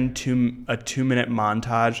couldn't spend a 2-minute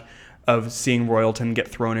montage of seeing Royalton get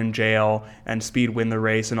thrown in jail and Speed win the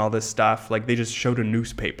race and all this stuff. Like they just showed a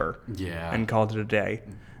newspaper and called it a day.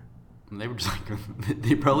 They were just like,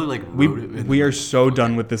 they probably like wrote it. We are so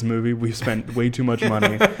done with this movie. We've spent way too much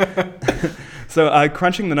money. So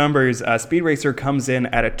crunching the numbers, Speed Racer comes in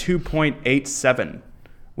at a 2.87,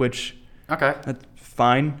 which that's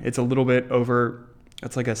fine. It's a little bit over.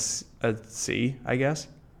 It's like a C, I guess.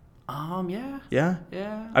 Yeah. Yeah.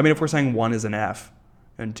 Yeah. I mean, if we're saying 1 is an F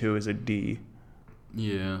and 2 is a D.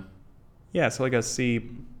 Yeah. Yeah. So like a C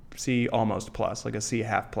almost plus, like a C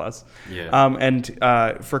half plus. Yeah. And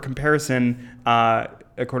for comparison,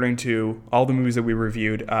 according to all the movies that we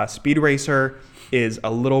reviewed, Speed Racer is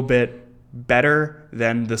a little bit better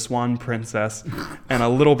than The Swan Princess and a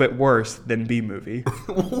little bit worse than B-Movie.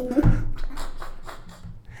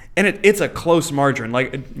 And it's a close margin,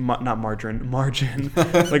 like not margin.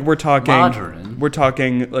 Like we're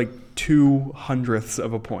talking like 2/100ths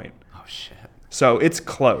of a point. Oh shit. So it's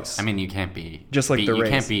close. I mean, you can't be just like the race. You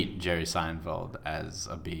can't beat Jerry Seinfeld as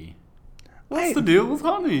a B. What's the deal with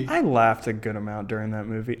Honey? I laughed a good amount during that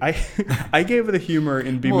movie. I gave the humor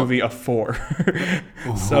in B-Movie a 4.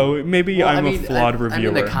 So maybe I'm a flawed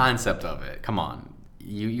reviewer. I mean, the concept of it. Come on.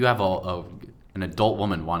 You have an adult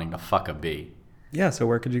woman wanting to fuck a bee. Yeah, so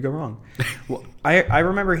where could you go wrong? Well, I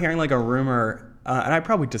remember hearing like a rumor, and I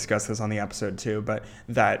probably discussed this on the episode too, but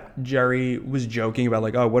that Jerry was joking about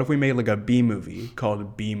like, oh, what if we made like a B movie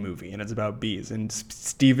called B-Movie and it's about bees? And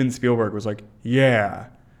Steven Spielberg was like, yeah.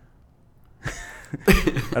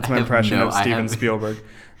 That's my impression of Steven Spielberg.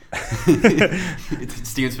 Steven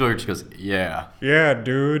Spielberg just goes, yeah. Yeah,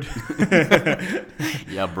 dude.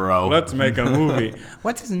 Yeah, bro. Let's make a movie.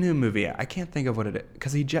 What's his new movie? I can't think of what it is.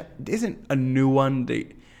 Because he isn't a new one.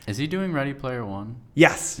 Is he doing Ready Player One?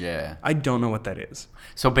 Yes. Yeah. I don't know what that is.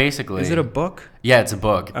 So basically... Is it a book? Yeah, it's a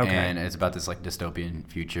book. Okay. And it's about this like dystopian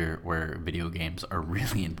future where video games are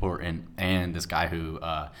really important. And this guy who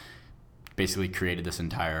basically created this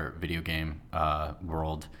entire video game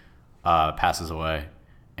world passes away.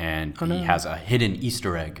 And he has a hidden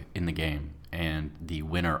Easter egg in the game, and the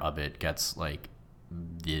winner of it gets like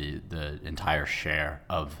the entire share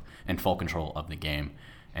of and full control of the game,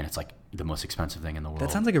 and it's like the most expensive thing in the world. That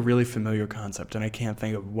sounds like a really familiar concept, and I can't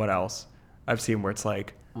think of what else I've seen where it's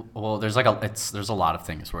like. Well, there's a lot of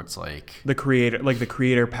things where it's like the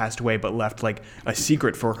creator passed away, but left like a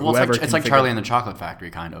secret for whoever. It's like Charlie and the Chocolate Factory,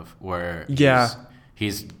 kind of, where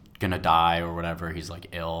he's gonna die or whatever. He's like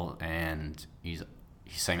ill, and he's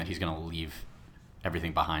saying that he's going to leave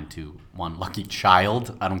everything behind to one lucky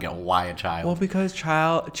child. I don't get why a child. Well, because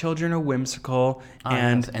children are whimsical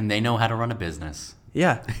and they know how to run a business.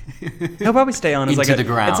 Yeah. He'll probably stay on as like the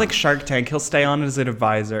ground. It's like Shark Tank. He'll stay on as an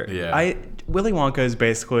advisor. Yeah. Willy Wonka is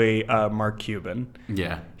basically Mark Cuban.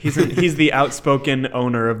 Yeah. He's the outspoken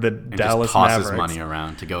owner of the Dallas Mavericks. Mavericks. Tosses money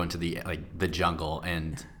around to go into the jungle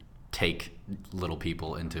and take little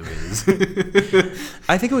people into his.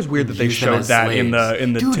 I think it was weird that they Use them showed as that in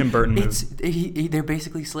slaves. the Dude, Tim Burton movie. they're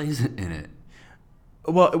basically slaves in it.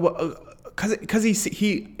 Well, because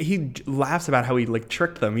he laughs about how he like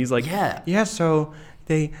tricked them. He's like, Yeah. So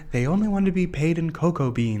they only wanted to be paid in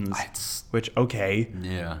cocoa beans, which okay.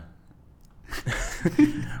 Yeah.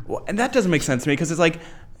 Well, and that doesn't make sense to me because it's like,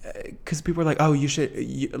 because people are like, oh,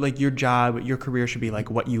 like your job, your career should be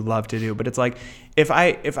like what you love to do. But it's like, if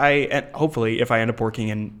I hopefully if I end up working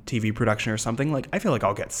in TV production or something, like I feel like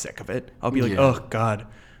I'll get sick of it. I'll be like, oh God,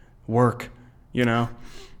 work, you know.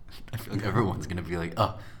 I feel like everyone's gonna be like,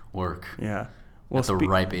 oh, work. Yeah. Well, at the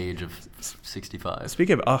ripe age of 65.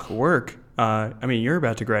 Speaking of work, I mean, you're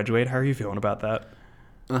about to graduate. How are you feeling about that?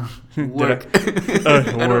 Work. I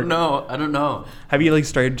don't know. Have you like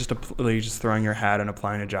started just throwing your hat and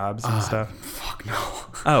applying to jobs and stuff? Fuck no.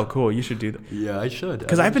 Oh, cool. You should do that. Yeah, I should.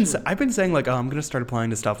 Because I've been saying like, oh, I'm gonna start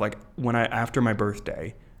applying to stuff like after my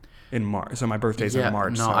birthday in March. So my birthday's in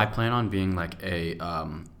March. No, so. I plan on being like a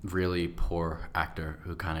really poor actor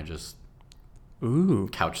who kind of just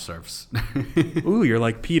couch surfs. Ooh, you're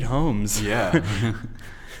like Pete Holmes. Yeah.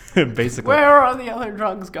 Basically. Where are the other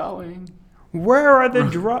drugs going? Where are the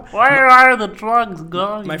drugs? Where are the drugs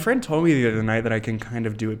going? My friend told me the other night that I can kind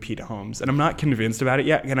of do a Pete Holmes, and I'm not convinced about it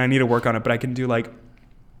yet, and I need to work on it, but I can do like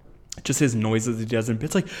just his noises he does in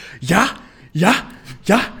bits, like, yeah.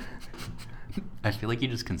 I feel like he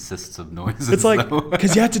just consists of noises. It's like,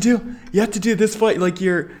 because you have to do this fight, like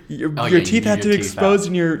your teeth have to be exposed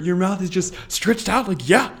and your mouth is just stretched out, like,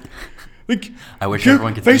 yeah. Like, I wish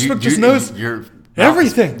everyone could Facebook just knows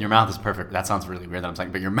everything. Your mouth is perfect. That sounds really weird that I'm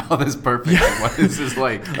saying, but your mouth is perfect. Yeah. Like, what is this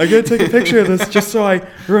like? I gotta take a picture of this just so I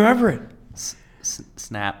remember it.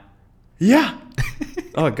 Snap. Yeah.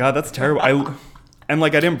 Oh God, that's terrible. And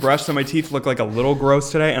like I didn't brush, so my teeth look like a little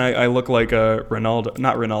gross today, and I look like a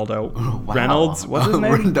not Ronaldo. Wow. Reynolds. What's his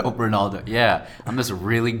name? Ronaldo. Yeah, I'm this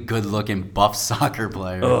really good-looking buff soccer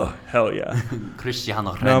player. Oh hell yeah.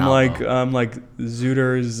 Cristiano Ronaldo. No, I'm like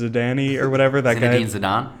Zuder Zidane or whatever that guy. Zinedine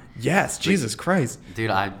Zidane. Yes, Jesus Christ.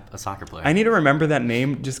 Dude, I'm a soccer player. I need to remember that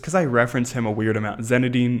name just because I reference him a weird amount.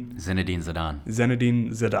 Zinedine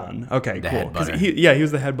Zidane. Okay, the cool. head butter. He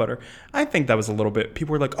was the head butter. I think that was a little bit.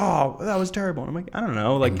 People were like, "Oh, that was terrible." And I'm like, I don't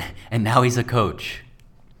know. Like, and now he's a coach.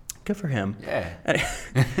 Good for him. Yeah.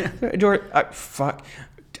 George, fuck.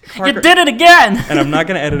 Parker, you did it again. And I'm not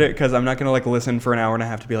gonna edit it because I'm not gonna like listen for an hour and a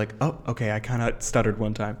half to be like, oh, okay, I kind of stuttered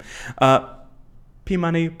one time. P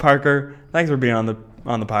Money, Parker, thanks for being on the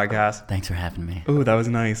podcast. Thanks for having me. Ooh, that was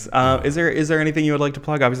nice. Is there anything you would like to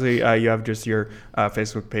plug? Obviously, you have just your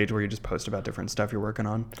Facebook page where you just post about different stuff you're working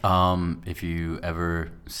on. If you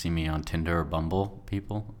ever see me on Tinder or Bumble,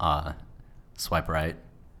 people, swipe right.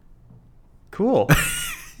 Cool.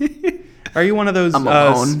 Are you one of those? I'm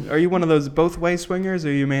alone. Are you one of those both way swingers, or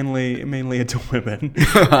are you mainly into women?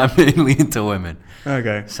 I'm mainly into women.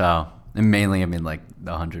 Okay. So mainly, I mean, like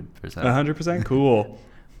 100%. 100%. Cool.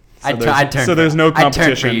 So there's no competition. I'd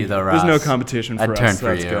turn for you, though, Ross. There's no competition for I'd us. turn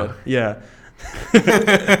for That's you. good. Yeah.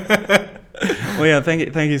 Well, yeah,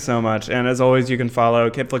 thank you so much. And as always, you can follow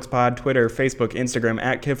KidFlixPod, Twitter, Facebook, Instagram,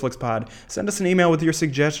 at KidFlixPod. Send us an email with your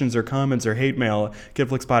suggestions or comments or hate mail,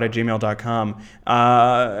 kidflixpod@gmail.com.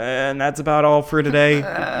 And that's about all for today.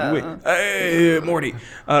 Hey, Morty.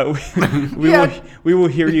 We will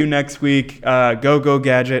hear you next week. Go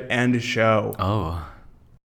Gadget and show. Oh.